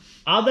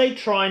 Are they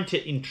trying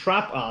to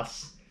entrap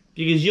us?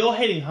 Because you're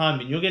heading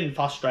home and you're getting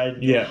frustrated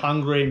and you're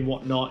hungry and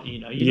whatnot, you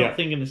know, you're not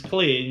thinking it's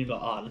clear and you're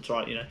like, oh, that's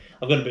right, you know,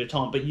 I've got a bit of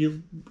time. But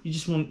you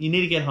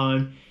need to get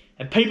home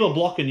and people are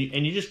blocking you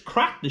and you just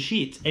crack the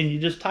shit and you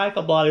just take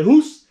a bloody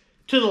hoos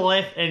to the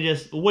left and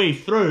just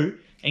weave through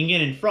and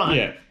get in front.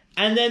 Yeah.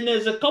 And then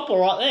there's a couple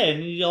right there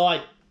and you're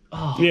like,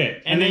 oh. Yeah.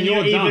 And then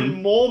you're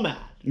even more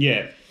mad.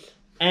 Yeah.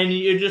 And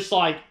you're just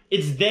like,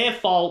 it's their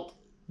fault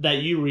that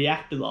you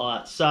reacted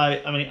like that. So,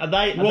 I mean, are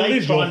they trying to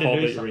do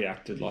something? You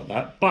reacted like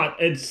that, but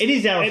it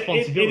is our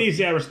responsibility. It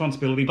is our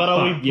responsibility. But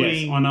are we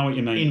being yes, I know what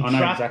you mean. I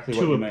know exactly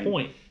what you mean. To a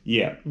point,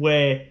 yeah,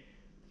 where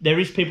there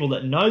is people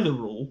that know the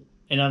rule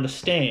and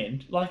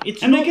understand, like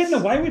they're getting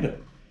away with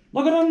it.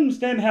 Like I don't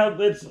understand how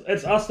it's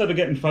us that are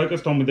getting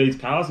focused on with these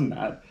cars and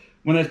that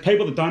when there's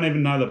people that don't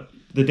even know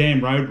the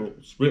damn road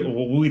rules.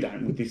 Well, we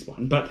don't with this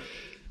one, but.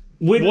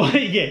 But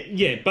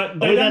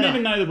they don't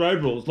even know the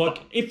road rules. Like,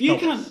 if you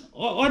can't,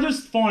 I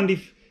just find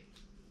if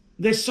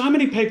there's so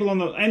many people on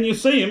the, and you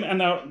see them,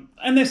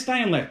 and they're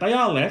staying left. They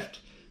are left,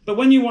 but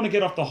when you want to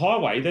get off the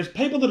highway, there's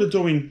people that are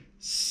doing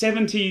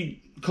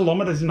 70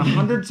 kilometres in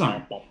 100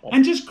 zone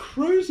and just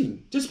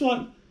cruising. Just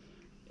like,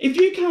 if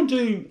you can't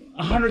do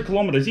 100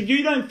 kilometres, if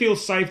you don't feel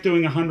safe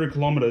doing 100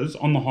 kilometres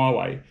on the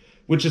highway,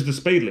 which is the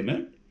speed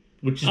limit,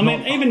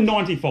 even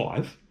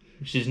 95,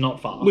 which is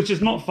not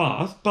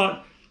fast,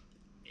 but.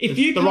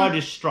 The road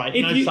is straight,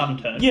 no sudden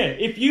turn. Yeah,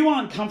 if you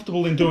aren't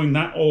comfortable in doing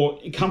that or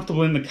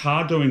comfortable in the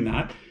car doing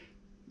that,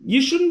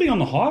 you shouldn't be on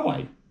the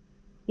highway.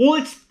 Well,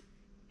 it's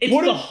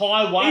the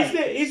highway.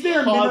 Is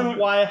there a minimum...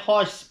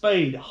 high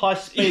speed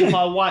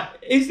highway.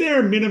 Is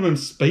there a minimum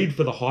speed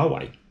for the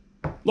highway?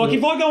 Like,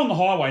 if I go on the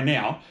highway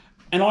now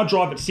and I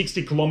drive at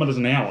 60 kilometres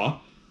an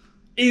hour,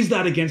 is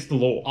that against the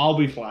law? I'll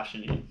be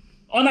flashing you.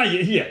 I know,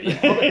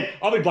 yeah.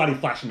 I'll be bloody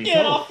flashing myself.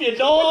 Get off your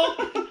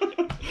dog!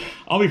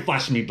 I'll be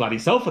flashing me bloody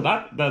self at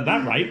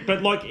that rate.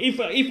 But like, if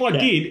I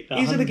did,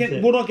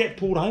 100%. Would I get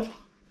pulled over?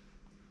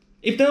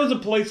 If there was a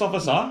police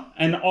officer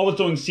and I was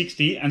doing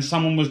 60 and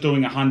someone was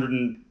doing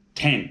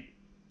 110,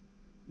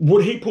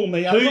 would he pull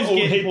me over? Who's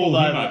getting pulled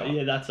over?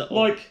 Yeah, that's it.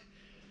 Like,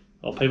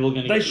 people are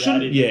going to get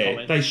rowdy in the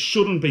comments. They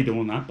shouldn't be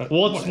doing that. But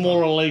what's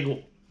more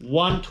illegal?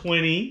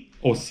 120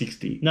 or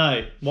 60?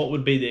 No, what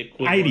would be the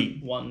equivalent? 80.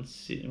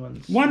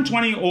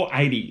 120 or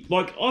 80.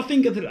 Like, I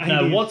think that 80.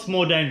 No, what's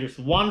more dangerous?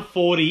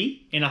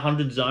 140 in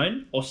 100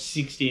 zone or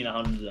 60 in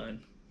 100 zone?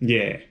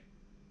 Yeah.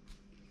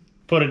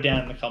 Put it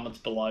down in the comments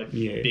below.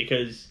 Yeah.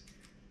 Because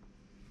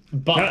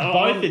both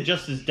are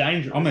just as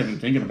dangerous. I'm even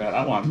thinking about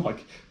that one.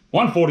 Like,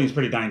 140 is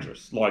pretty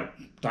dangerous. Like,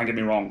 don't get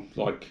me wrong.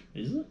 Like,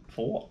 is it?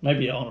 For what?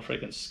 Maybe on a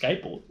freaking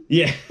skateboard.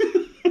 Yeah.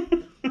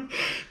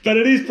 But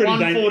it is pretty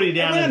 140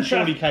 down a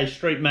 40k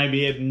street,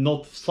 maybe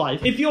not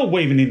safe. If you're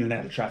weaving in and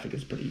out of traffic,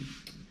 it's pretty.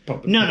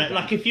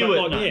 Like if you were.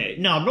 I'm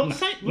not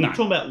saying. We're not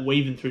talking about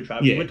weaving through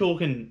traffic. Yeah. We're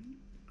talking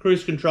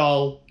cruise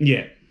control.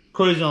 Yeah.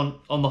 Cruising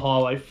on the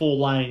highway, 4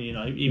 lane, you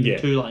know,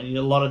 even 2 lane.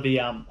 A lot of the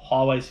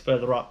highways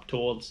further up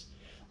towards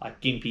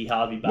like Gympie,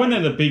 Harvey Bay. When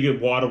they're the bigger,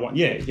 wider one.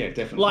 Yeah,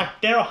 definitely. Like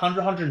they're 100,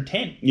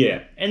 110.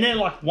 Yeah. And they're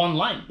like 1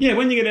 lane. Yeah,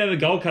 when you get out of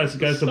the Gold Coast, it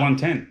goes to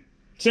 110.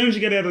 As soon as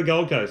you get out of the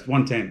Gold Coast,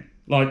 110.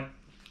 Like.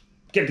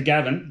 Get to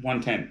Gavin,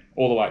 110,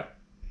 all the way.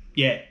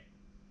 Yeah.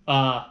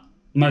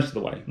 Most of the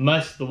way.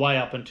 Most of the way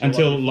up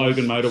until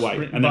Logan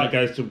Motorway. And then it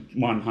goes to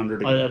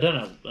 100 again. I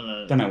don't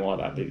know. Don't know why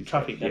that did.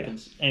 Traffic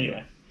happens.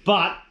 Anyway.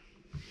 But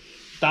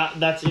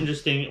that's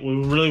interesting.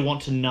 We really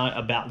want to know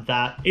about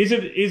that. Is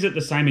it the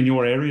same in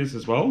your areas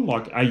as well?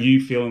 Like, are you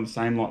feeling the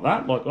same like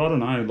that? Like, I don't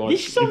know. Like,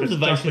 if it's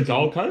just the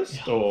Gold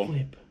Coast or...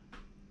 Flip.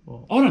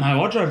 Well, I don't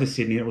know. I drove to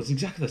Sydney. It was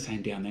exactly the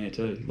same down there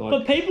too. Like,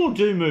 but people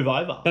do move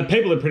over. But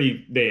people are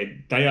pretty.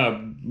 They are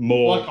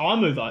more. Like I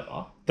move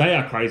over. They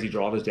are crazy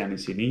drivers down in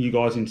Sydney. You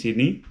guys in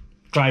Sydney,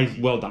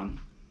 crazy. Well done.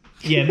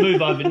 Yeah,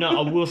 move over.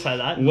 No, I will say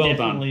that. Well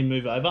definitely done.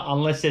 Move over.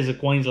 Unless there's a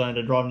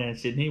Queenslander driving down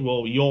Sydney.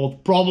 Well, you're the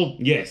problem.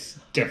 Yes,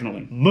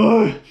 definitely.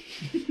 Move.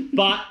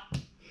 But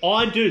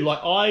I do. Like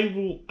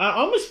I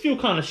almost feel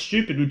kind of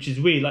stupid, which is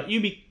weird. Like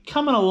you be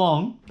coming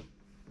along,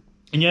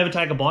 and you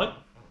overtake a bloke.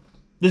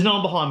 There's no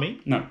one behind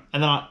me. No.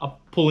 And then I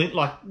pull in,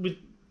 like, with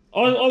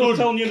I was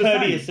telling you the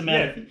courteous same.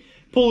 Amount.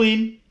 Pull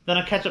in, then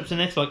I catch up to the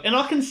next bloke. And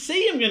I can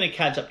see I'm going to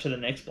catch up to the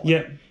next bloke.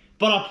 Yeah.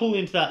 But I pull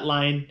into that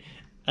lane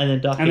and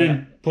then duck And out.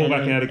 then pull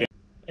back out again.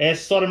 Yeah,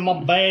 sorry,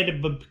 my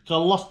bad, but I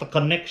lost the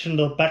connection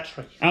to the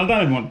battery. I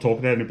don't even want to talk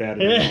about it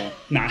anymore.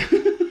 Nah.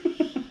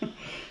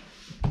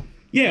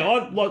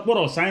 Yeah, like what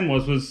I was saying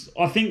was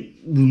I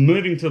think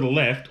moving to the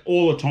left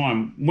all the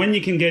time, when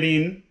you can get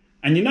in,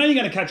 and you know you're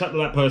going to catch up to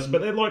that person,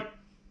 but they're like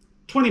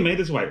 20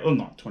 metres away. Or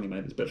not 20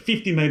 metres, but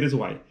 50 metres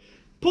away.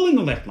 Pull in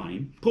the left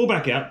lane, pull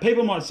back out.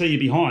 People might see you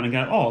behind and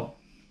go, oh,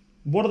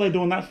 what are they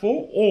doing that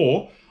for?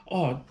 Or,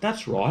 oh,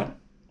 that's right,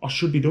 I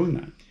should be doing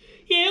that.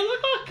 Yeah,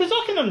 because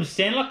I can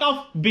understand. Like,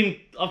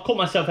 I've caught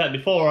myself out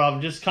before.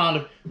 I've just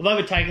I've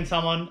overtaken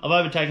someone,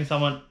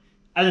 and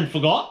then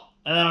forgot,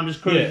 and then I'm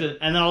just cruising,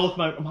 and then I look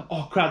at I'm like,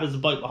 oh crap, there's a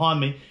bloke behind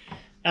me,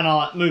 and I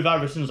like move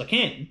over as soon as I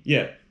can.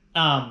 Yeah.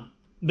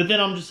 But then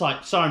I'm just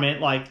like, sorry,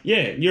 man, like.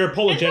 Yeah, you're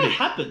apologetic. And that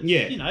happens.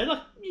 Yeah. You know, like,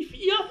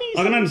 I think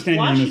I can understand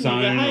you're in the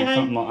zone go, or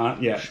something like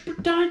that. Yeah.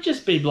 But don't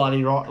just be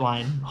bloody right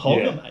lane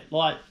hogger, mate.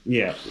 Like.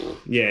 Yeah.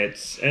 Yeah,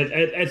 it's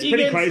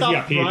pretty crazy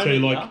up here too.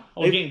 Like,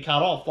 or getting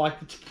cut off. Like,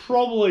 it's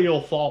probably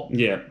your fault.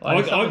 Yeah. Like,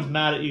 if someone's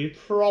mad at you,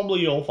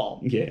 probably your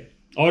fault. Yeah.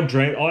 I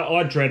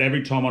dread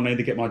every time I need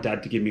to get my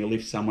dad to give me a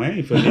lift somewhere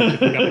if I need to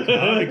pick up the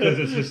car, because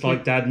it's just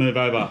like, Dad, move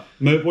over.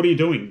 Move. What are you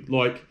doing?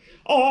 Like,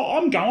 oh,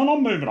 I'm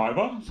moving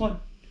over. It's like,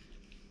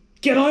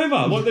 get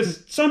over. Like,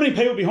 there's so many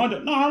people behind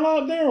it.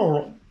 No, they're all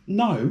right.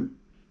 No,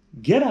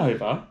 get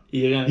over.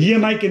 You're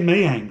making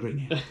me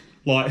angry now.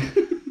 Like,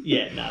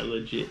 yeah, no,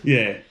 legit.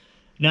 Yeah.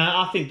 No,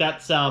 I think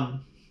that's yeah.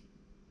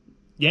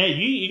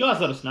 You guys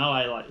let us know,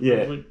 eh? Like,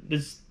 yeah. We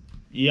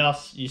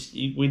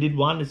did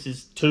one. This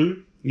is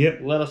two.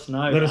 Yep. Let us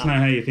know. Let us know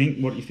how you think.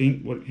 What you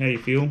think. How you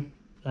feel.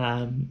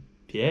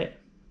 Yeah.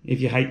 If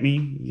you hate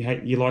me,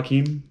 you like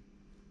him.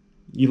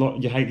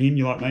 You hate him,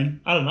 you like me?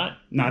 I don't know.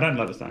 No, don't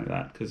let us know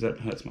that, because that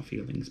hurts my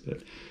feelings.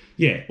 But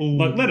yeah, Ooh.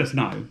 like, let us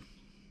know.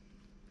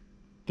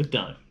 But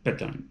don't.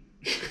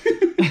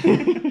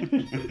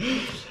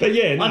 But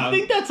yeah, no. I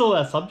think that's all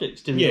our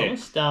subjects, to be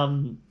honest. I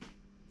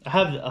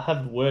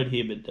have a word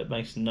here, but that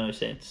makes no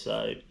sense.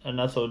 So, and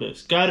that's all it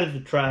is. Go to the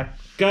track.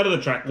 Go to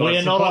the track, guys. We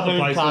are not a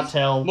hoon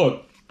cartel.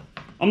 Look,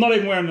 I'm not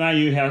even wearing an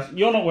AU house.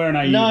 You're not wearing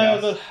an AU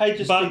house. No, I hate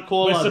to but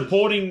call we're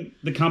supporting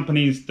the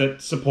companies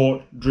that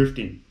support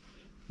drifting.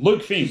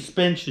 Luke Fink,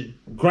 suspension,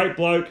 great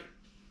bloke.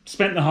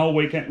 Spent the whole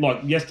weekend,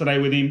 like yesterday,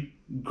 with him.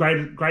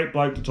 Great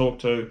bloke to talk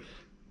to.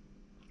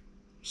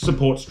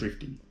 Supports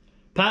drifting.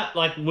 Pat,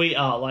 like, we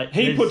are, like,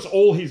 he puts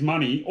all his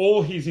money,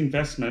 all his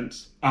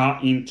investments are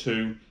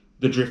into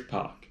the drift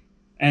park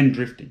and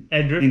drifting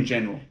in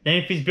general. Then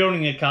if he's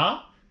building a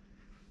car,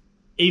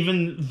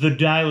 even the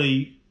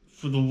daily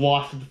for the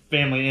wife of the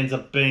family ends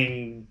up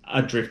being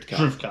a drift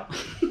car.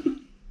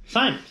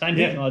 Same thing.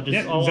 Yeah, I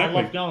exactly.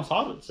 love going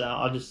side of it.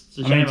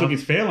 So he took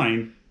his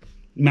Fairlane,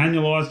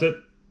 manualised it,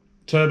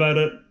 turboed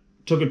it,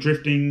 took it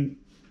drifting.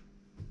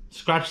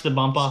 Scratched the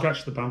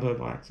bumper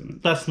by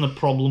accident. That's the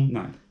problem.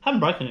 No. Haven't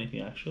broken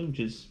anything, actually, which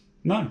is...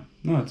 No,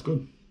 it's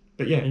good.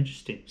 But yeah.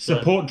 Interesting.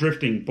 Support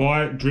drifting.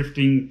 Buy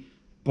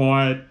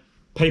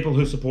people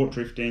who support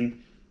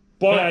drifting.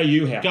 Buy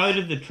AU House. Go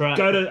to the track.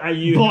 Go to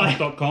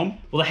auhouse.com.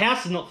 Well, the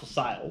house is not for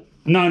sale.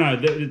 No.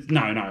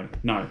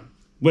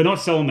 We're not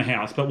selling the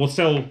house, but we'll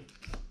sell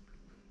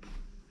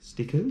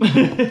stickers.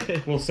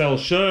 We'll sell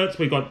shirts.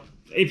 We got...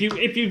 If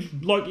you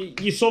like,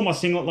 you saw my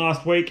singlet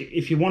last week.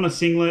 If you want a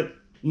singlet,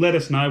 let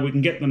us know. We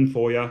can get them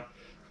for you.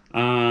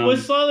 We're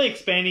slowly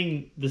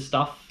expanding the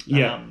stuff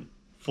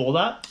for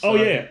that. So. Oh,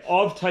 yeah.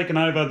 I've taken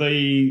over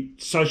the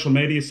social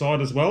media side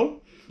as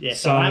well. Yeah,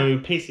 so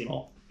piss him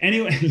off.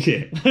 Anyway,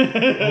 yeah.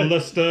 On the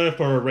stir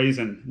for a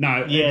reason.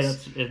 No. Yeah,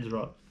 that's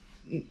right.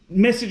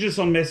 Messages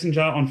on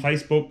Messenger, on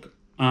Facebook,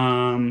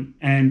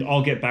 and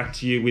I'll get back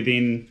to you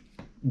within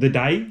the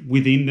day.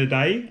 Within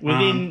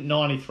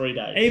 93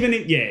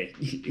 days.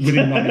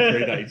 Within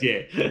 93 days,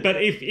 yeah.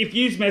 But if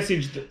you've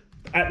messaged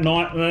at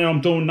night and I'm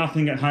doing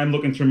nothing at home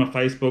looking through my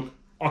Facebook,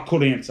 I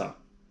could answer.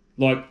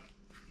 Like,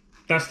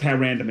 that's how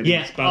random it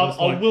is. But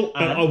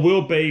I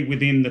will be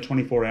within the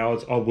 24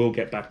 hours. I will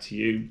get back to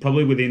you,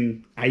 probably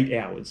within 8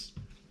 hours.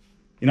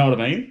 You know what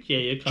I mean?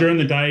 Yeah. During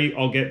the day,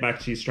 I'll get back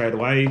to you straight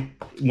away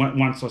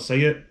once I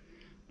see it.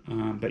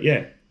 But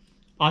yeah.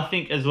 I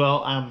think as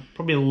well,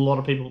 probably a lot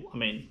of people, I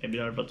mean, maybe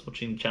not everyone's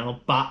watching the channel,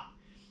 but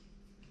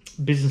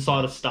business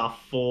side of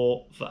stuff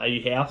for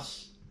AU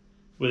House,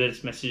 whether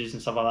it's messages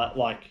and stuff like that,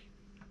 like,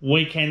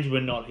 weekends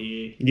we're not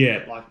here.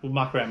 Yeah. Like, we'll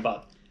muck around,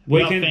 but we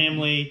got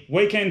family.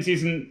 Weekends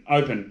isn't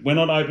open. We're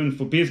not open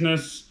for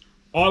business.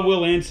 I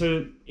will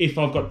answer if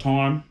I've got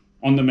time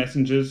on the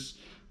messengers,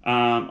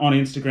 on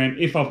Instagram,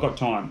 if I've got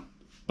time.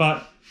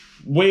 But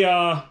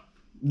the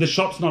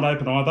shop's not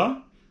open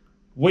either.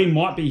 We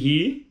might be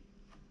here,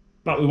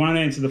 but we won't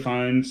answer the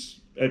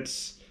phones.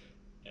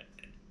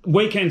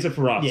 Weekends are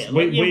for us. Yeah,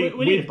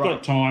 we've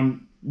got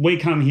time. We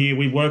come here,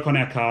 we work on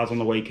our cars on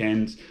the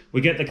weekends,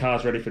 we get the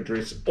cars ready for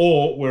drifts,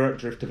 or we're at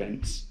drift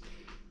events.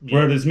 Yeah.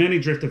 We're at as many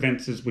drift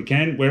events as we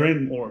can. We're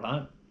in... Or at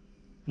home.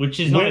 Which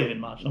is not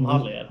even much. I'm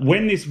hardly at home.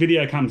 When this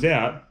video comes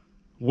out,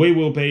 we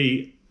will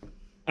be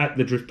at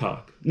the drift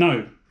park.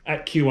 No,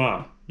 at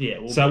QR.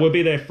 Yeah. So we'll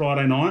be there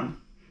Friday night.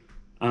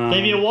 So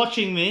if you're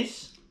watching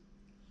this...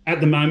 At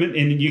the moment,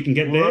 and you can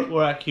get there.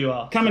 We're at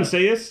QR. Come and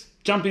see us.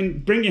 Jump in,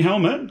 bring your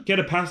helmet, get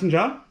a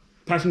passenger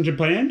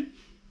band,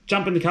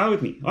 jump in the car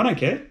with me. I don't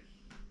care.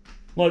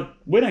 Like,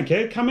 we don't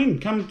care. Come in,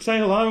 come say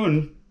hello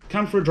and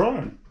come for a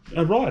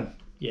ride.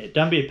 Yeah,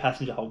 don't be a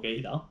passenger hog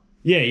either.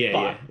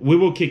 Yeah. We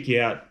will kick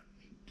you out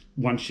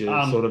once you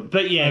sort of...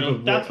 But yeah,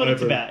 look, that's what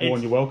it's about.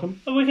 You're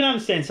welcome. We can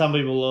understand some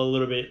people are a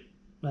little bit...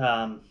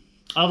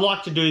 I'd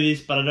like to do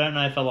this, but I don't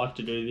know if I like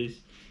to do this.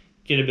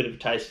 Get a bit of a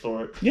taste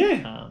for it.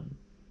 Yeah.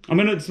 I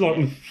mean, it's like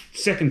my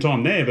second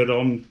time there, but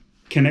I'm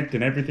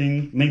connecting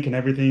everything, linking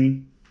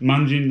everything,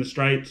 munging the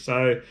straight.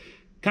 So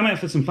come out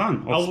for some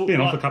fun. I've been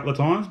off a couple of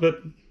times,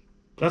 but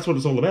that's what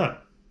it's all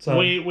about. So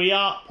we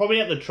are probably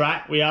at the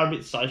track. We are a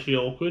bit socially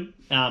awkward.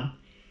 Kind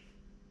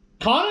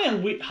of a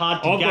bit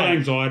hard to I've got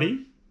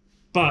anxiety,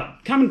 but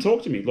come and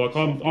talk to me. Like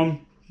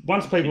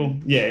once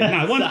people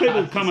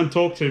come and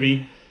talk to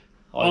me,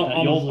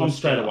 I'm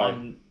straight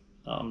away.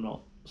 I'm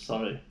not.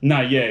 Sorry.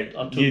 No,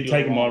 yeah, you're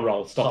taking my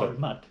role. Stop it.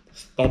 Mate.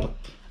 Stop it.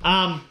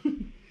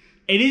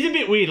 It is a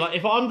bit weird. Like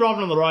if I'm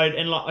driving on the road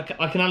and like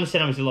I can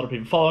understand obviously a lot of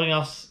people following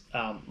us,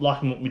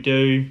 liking what we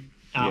do,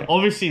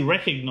 obviously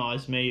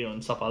recognise me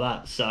and stuff like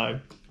that.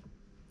 So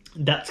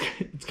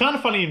it's kind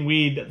of funny and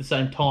weird at the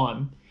same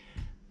time.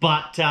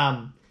 But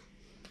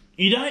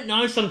you don't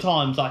know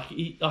sometimes. Like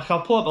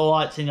I'll pull up the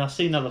lights and I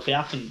see another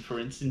Falcon,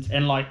 for instance,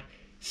 and like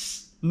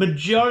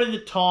majority of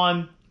the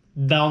time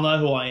they'll know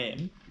who I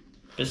am.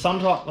 But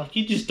sometimes, like,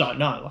 you just don't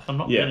know. Like, I'm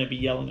not going to be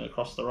yelling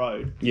across the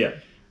road. Yeah.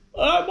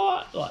 Oh,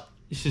 my. Like,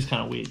 it's just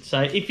kind of weird.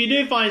 So, if you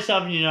do find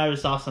yourself and you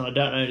notice us and I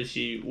don't notice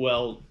you,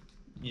 well,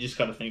 you just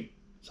got to think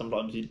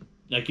sometimes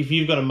like, if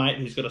you've got a mate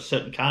who's got a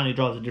certain car and he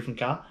drives a different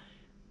car,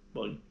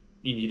 well,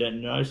 you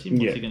don't notice him.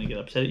 What's he going to get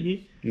upset at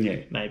you? Yeah.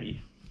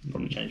 Maybe.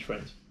 Probably change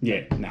friends.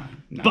 Yeah. No,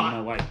 but,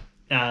 no way.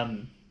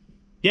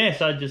 Yeah,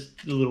 so just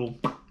a little,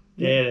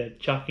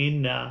 chuck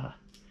in.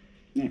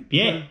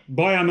 Yeah.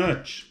 Buy our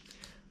merch.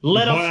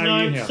 Let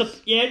us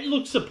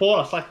know.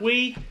 Support us. Like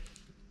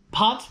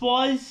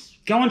parts-wise...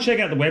 Go and check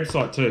out the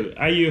website too,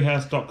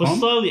 auhouse.com. We're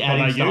slowly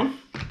adding stuff.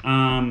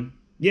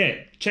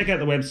 Check out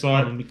the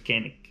website.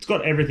 Mechanic. It's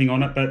got everything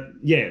on it, but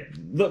yeah,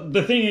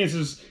 the thing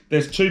is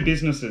there's two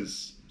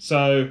businesses.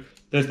 So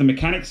there's the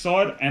mechanic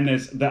side and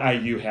there's the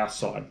AU house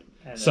side.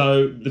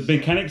 So the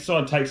mechanic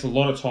side takes a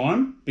lot of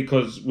time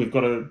because we've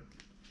got to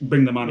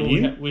bring the money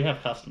in. We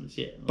have customers,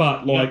 yeah.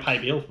 But we pay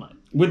bills, mate.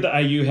 With the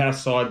AU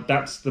house side,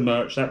 that's the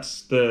merch,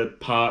 that's the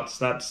parts,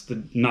 that's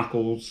the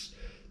knuckles.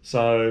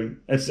 So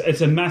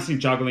it's a massive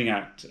juggling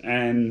act,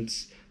 and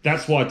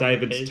that's why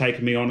David's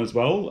taken me on as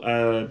well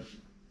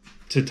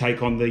to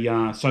take on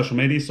the social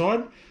media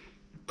side,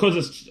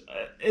 because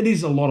it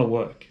is a lot of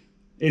work,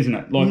 isn't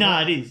it? Like,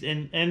 no, it is,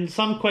 and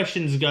some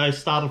questions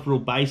start off real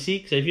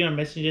basic. So if you're on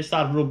Messenger,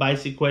 start a real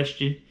basic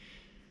question.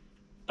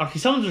 Like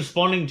if someone's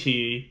responding to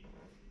you,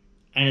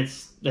 and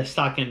they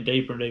start getting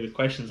deeper and deeper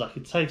questions, like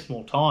it takes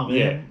more time.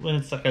 Yeah. When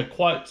it's like a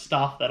quote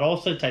stuff, that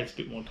also takes a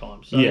bit more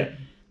time. So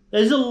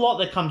there's a lot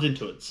that comes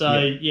into it.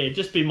 So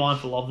just be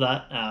mindful of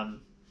that.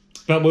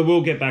 But we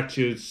will get back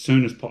to you as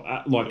soon as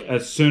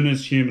as soon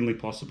as humanly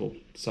possible.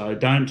 So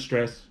don't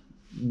stress.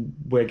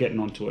 We're getting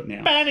onto it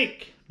now.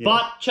 Panic. Yeah.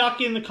 But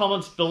chuck in the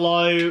comments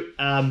below.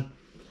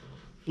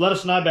 Let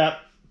us know about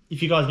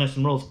if you guys know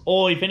some rules,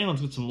 or if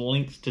anyone's got some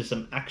links to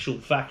some actual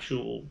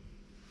factual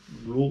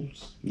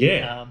rules.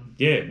 Yeah.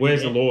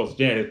 Where's the laws?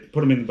 Yeah.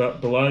 Put them in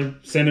below.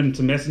 Send them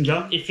to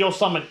Messenger. If you're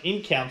someone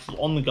in council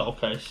on the Gold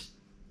Coast,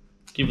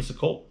 give us a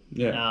call.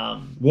 Yeah.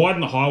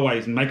 Widen the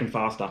highways and make them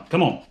faster.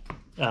 Come on.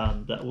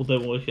 They're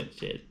working.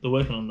 Yeah, they're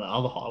working on the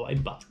other highway,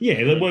 but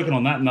they're working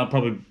on that, and they'll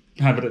probably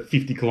have it at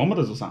 50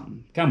 kilometres or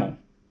something. Come on.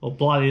 Well,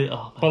 bloody.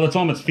 By the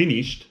time it's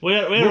finished,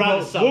 we'll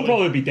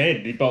probably be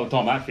dead by the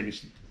time that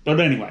finishes. But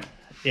anyway.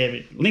 Yeah.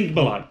 Link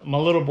below. My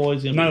little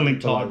boy's gonna be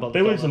link below.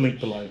 There is a link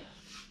below.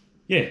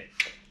 Yeah.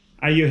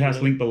 AU House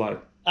link below.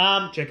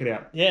 Check it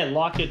out. Yeah,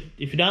 like it.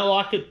 If you don't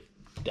like it,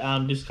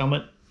 just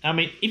comment. I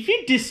mean, if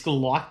you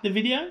dislike the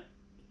video,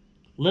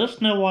 let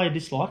us know why you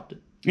disliked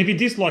it. If you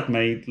dislike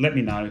me, let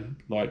me know.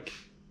 Like,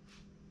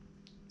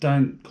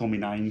 don't call me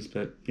names,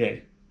 but yeah,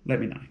 let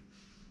me know.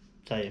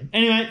 So yeah.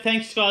 Anyway,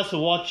 thanks guys for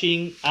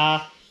watching.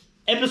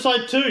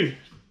 Episode 2.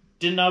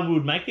 Didn't know we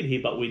would make it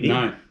here, but we did.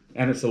 No.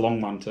 And it's a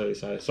long one too,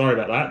 so sorry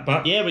about that.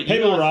 But but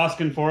people were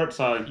asking for it,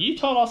 so... You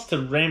told us to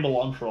ramble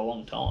on for a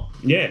long time.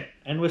 Yeah.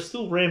 And we're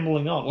still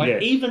rambling on.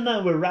 Like, even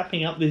though we're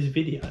wrapping up this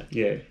video,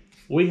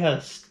 we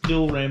are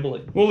still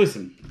rambling. Well,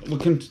 listen, we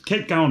can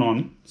keep going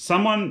on.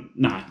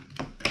 No,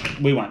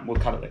 we won't. We'll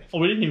cut it there. Oh,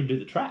 we didn't even do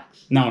the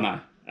tracks. No. My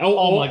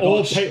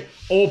gosh.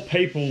 All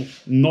people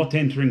not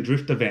entering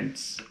drift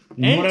events.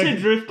 Not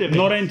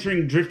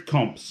entering drift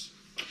comps.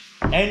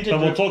 So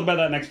we'll talk about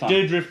that next time.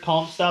 Do drift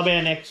comps. That'll be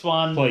our next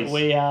one. Please.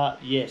 We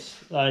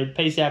yes. So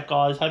peace out,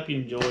 guys. Hope you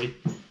enjoy.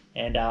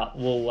 And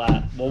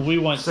we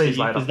won't see you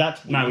later. Because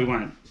that's no, we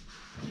won't.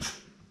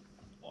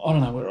 I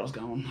don't know where I was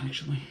going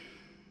actually.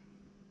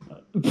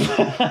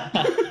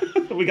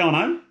 Are we going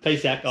home?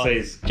 Peace out, guys.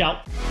 See you.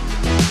 Ciao.